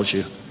Jesus tells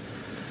you.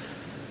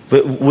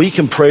 But we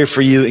can pray for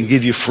you and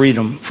give you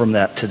freedom from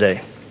that today.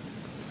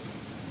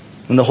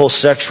 And the whole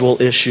sexual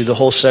issue, the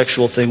whole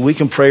sexual thing, we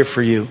can pray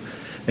for you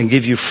and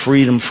give you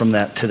freedom from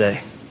that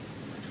today.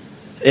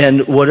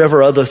 And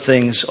whatever other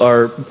things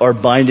are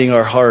binding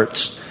our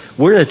hearts,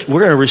 we're going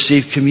to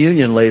receive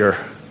communion later.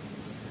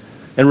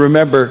 And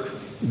remember,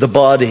 the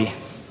body.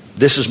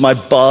 This is my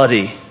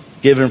body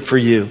given for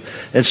you.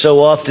 And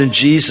so often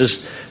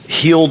Jesus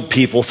healed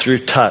people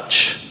through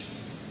touch.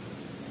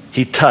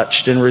 He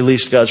touched and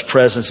released God's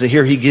presence. And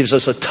here he gives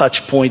us a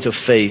touch point of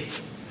faith.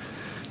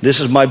 This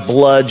is my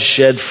blood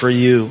shed for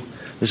you.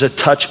 There's a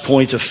touch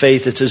point of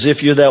faith. It's as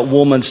if you're that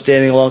woman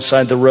standing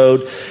alongside the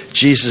road.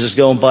 Jesus is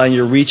going by and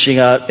you're reaching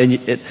out.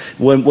 And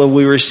when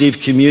we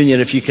receive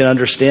communion, if you can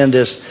understand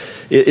this,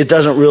 it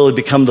doesn't really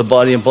become the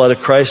body and blood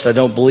of Christ, I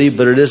don't believe,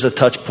 but it is a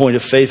touch point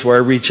of faith where I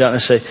reach out and I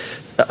say,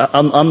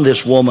 I'm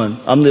this woman.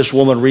 I'm this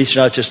woman reaching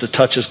out just to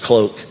touch his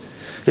cloak.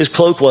 His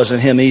cloak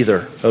wasn't him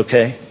either,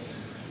 okay?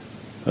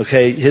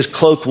 Okay, his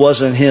cloak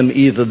wasn't him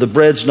either. The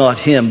bread's not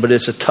him, but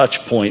it's a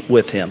touch point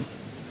with him.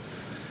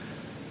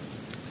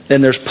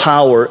 And there's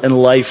power and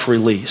life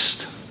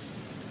released.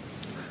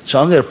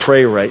 So I'm going to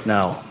pray right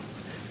now.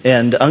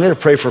 And I'm going to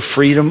pray for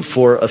freedom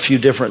for a few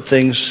different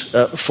things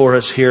for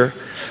us here.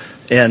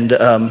 And,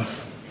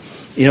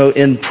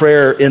 in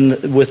prayer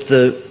with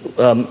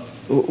the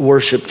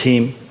worship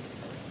team,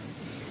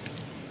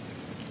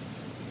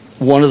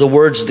 one of the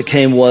words that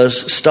came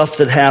was stuff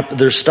that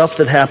happened. There's stuff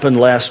that happened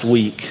last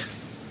week.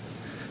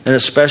 And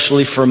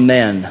especially for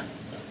men.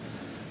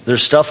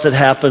 There's stuff that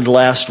happened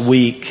last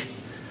week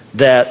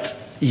that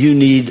you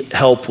need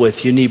help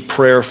with, you need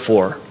prayer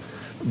for.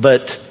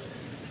 But,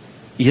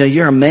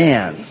 you're a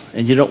man,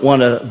 and you don't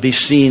want to be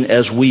seen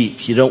as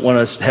weak. You don't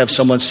want to have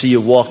someone see you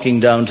walking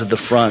down to the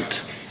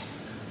front.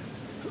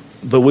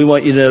 But we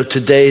want you to know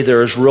today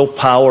there is real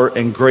power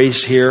and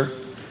grace here.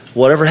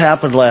 Whatever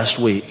happened last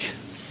week,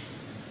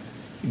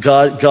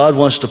 God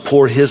wants to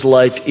pour his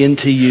life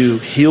into you,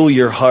 heal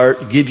your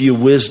heart, give you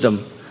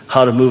wisdom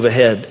how to move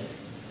ahead.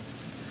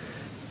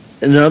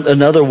 And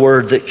another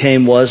word that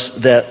came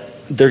was that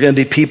there are going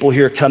to be people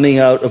here coming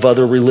out of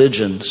other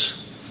religions.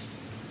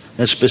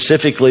 And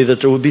specifically that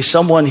there would be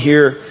someone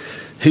here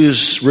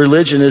whose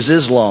religion is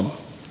Islam.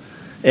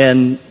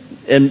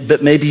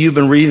 But maybe you've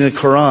been reading the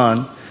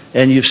Quran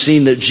and you've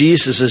seen that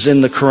Jesus is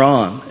in the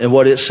Quran and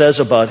what it says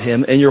about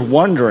him, and you're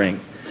wondering,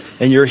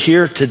 and you're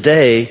here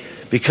today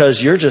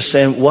because you're just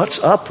saying, what's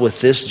up with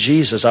this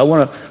Jesus? I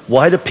want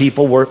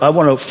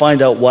to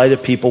find out why do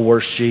people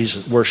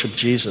worship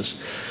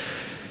Jesus.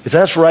 If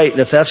that's right,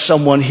 and if that's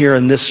someone here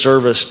in this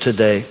service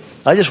today,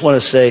 I just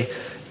want to say,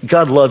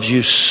 God loves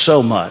you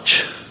so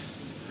much.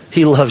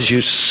 He loves you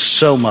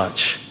so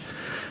much.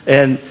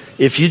 And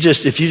if you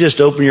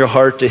just open your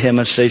heart to him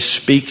and say,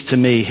 speak to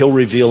me, he'll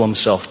reveal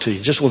himself to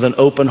you. Just with an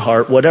open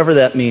heart, whatever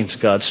that means,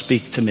 God,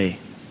 speak to me.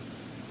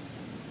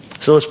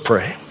 So let's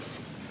pray.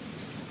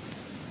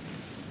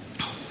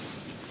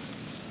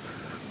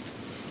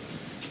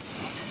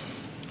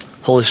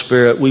 Holy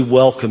Spirit, we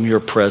welcome your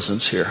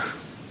presence here.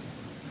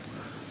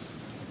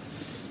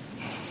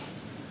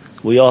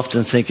 We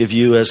often think of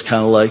you as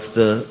kind of like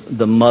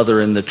the mother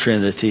in the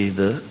Trinity,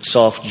 the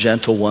soft,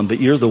 gentle one,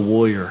 but you're the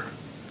warrior.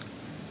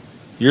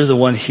 You're the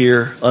one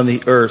here on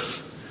the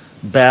earth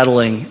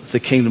battling the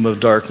kingdom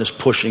of darkness,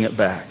 pushing it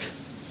back.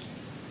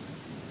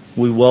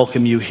 We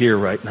welcome you here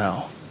right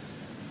now.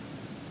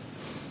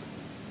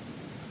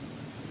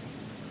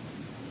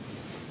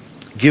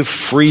 Give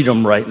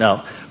freedom right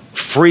now.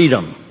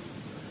 Freedom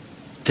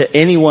to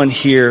anyone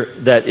here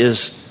that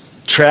is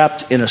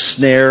trapped in a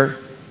snare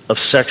of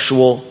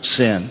sexual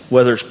sin,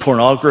 whether it's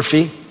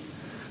pornography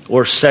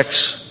or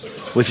sex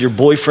with your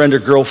boyfriend or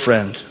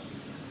girlfriend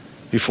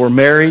before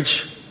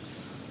marriage,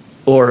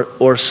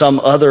 or some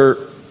other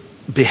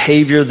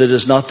behavior that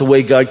is not the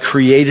way God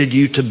created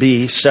you to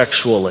be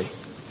sexually.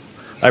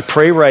 I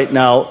pray right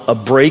now a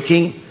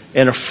breaking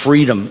and a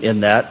freedom in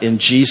that in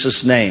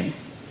Jesus' name.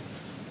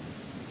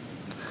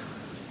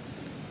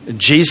 In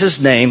Jesus'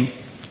 name,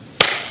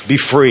 be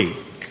free.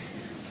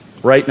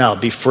 Right now,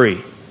 be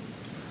free.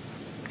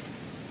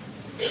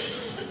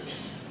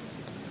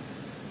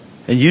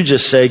 And you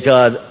just say,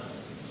 God,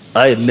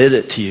 I admit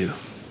it to you.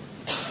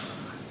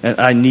 And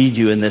I need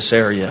you in this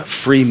area.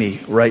 Free me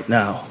right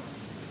now.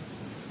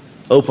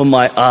 Open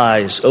my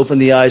eyes. Open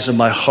the eyes of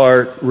my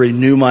heart.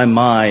 Renew my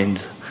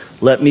mind.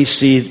 Let me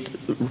see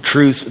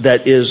truth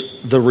that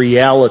is the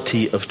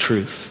reality of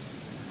truth.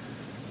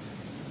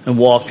 And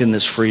walk in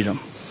this freedom.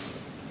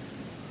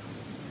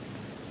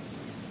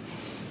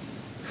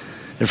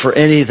 And for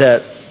any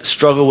that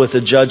struggle with a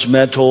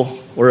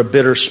judgmental or a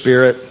bitter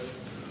spirit,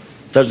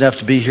 it doesn't have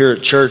to be here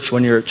at church.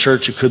 When you're at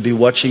church, it could be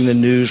watching the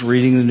news,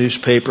 reading the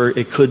newspaper.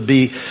 It could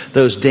be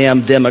those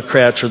damn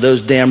Democrats or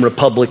those damn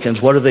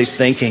Republicans. What are they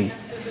thinking?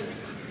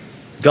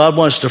 God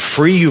wants to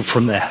free you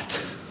from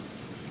that.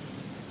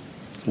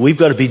 We've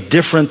got to be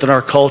different than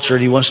our culture,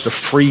 and He wants to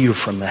free you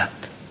from that.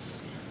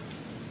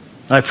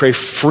 I pray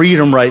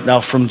freedom right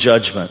now from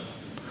judgment.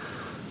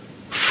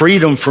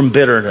 Freedom from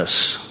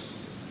bitterness.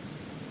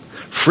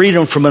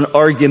 Freedom from an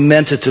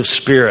argumentative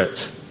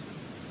spirit.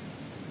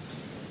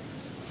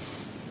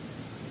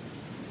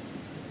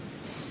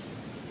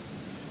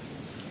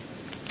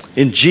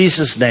 In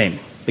Jesus' name,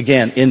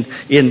 again, in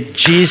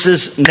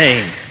Jesus'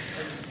 name,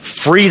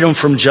 freedom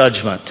from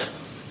judgment.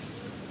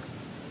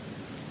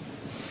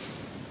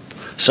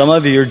 Some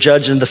of you are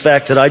judging the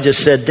fact that I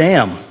just said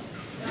damn.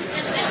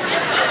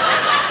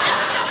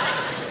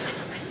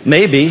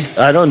 Maybe,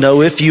 I don't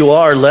know. If you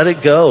are, let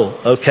it go,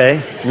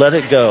 okay? Let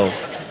it go.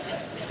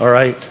 All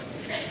right?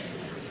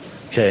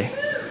 Okay.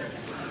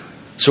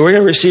 So we're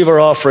going to receive our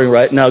offering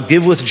right now.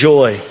 Give with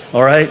joy,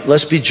 all right?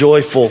 Let's be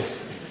joyful.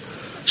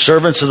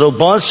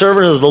 Bond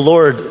servant of the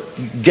Lord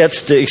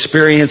gets to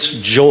experience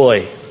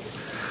joy.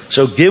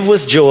 So give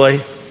with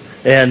joy,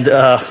 and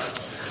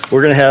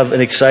we're going to have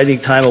an exciting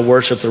time of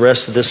worship the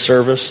rest of this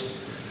service.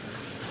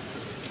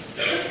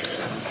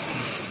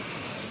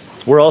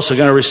 We're also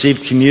going to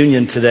receive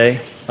communion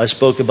today. I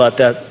spoke about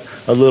that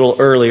a little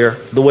earlier.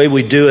 The way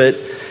we do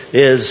it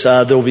is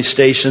there will be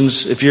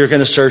stations. If you're going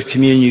to serve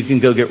communion, you can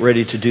go get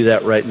ready to do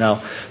that right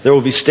now. There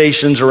will be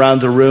stations around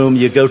the room.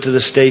 You go to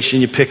the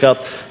station, you pick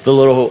up the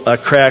little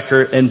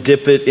cracker and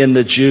dip it in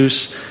the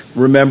juice.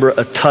 Remember,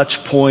 a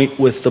touch point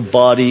with the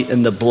body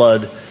and the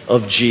blood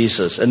of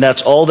Jesus. And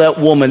that's all that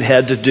woman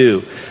had to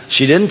do.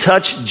 She didn't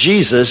touch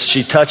Jesus,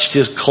 she touched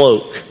His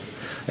cloak.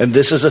 And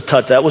this is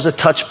that was a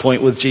touch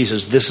point with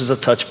Jesus. This is a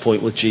touch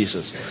point with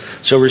Jesus.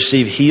 So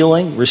receive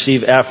healing,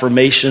 receive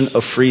affirmation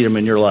of freedom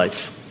in your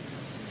life.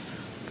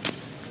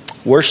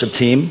 Worship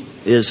team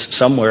is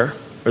somewhere.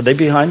 Are they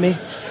behind me?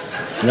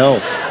 No.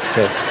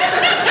 Okay.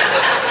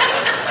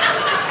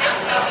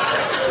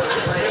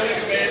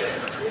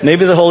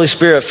 Maybe the Holy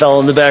Spirit fell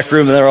in the back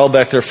room and they're all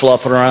back there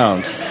flopping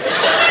around.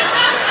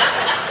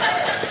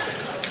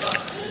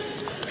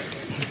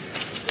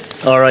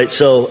 All right,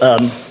 so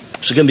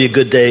it's going to be a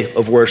good day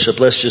of worship.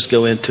 Let's just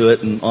go into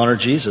it and honor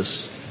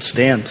Jesus.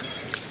 Stand.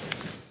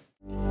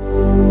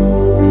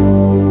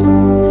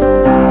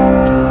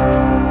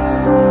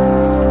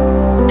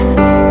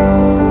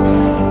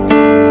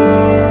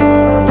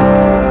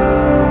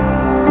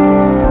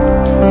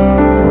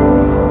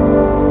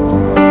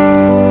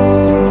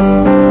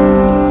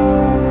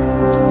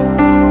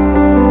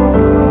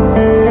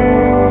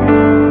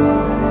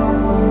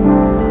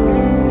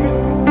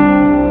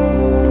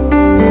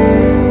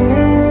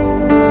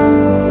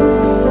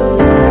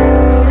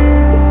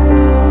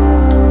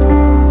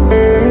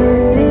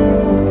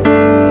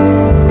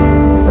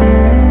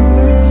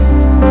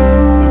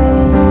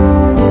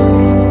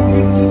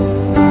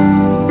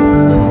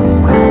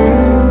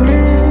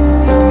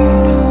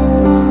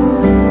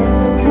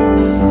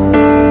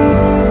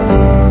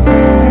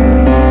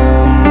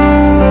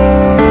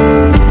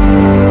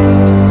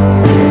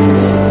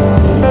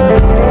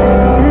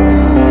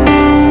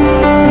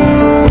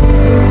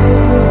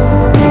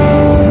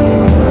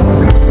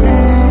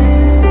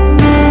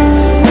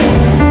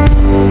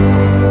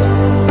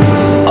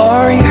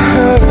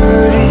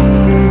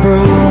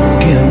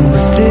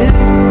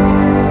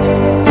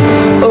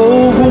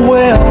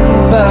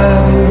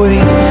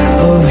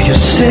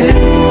 Say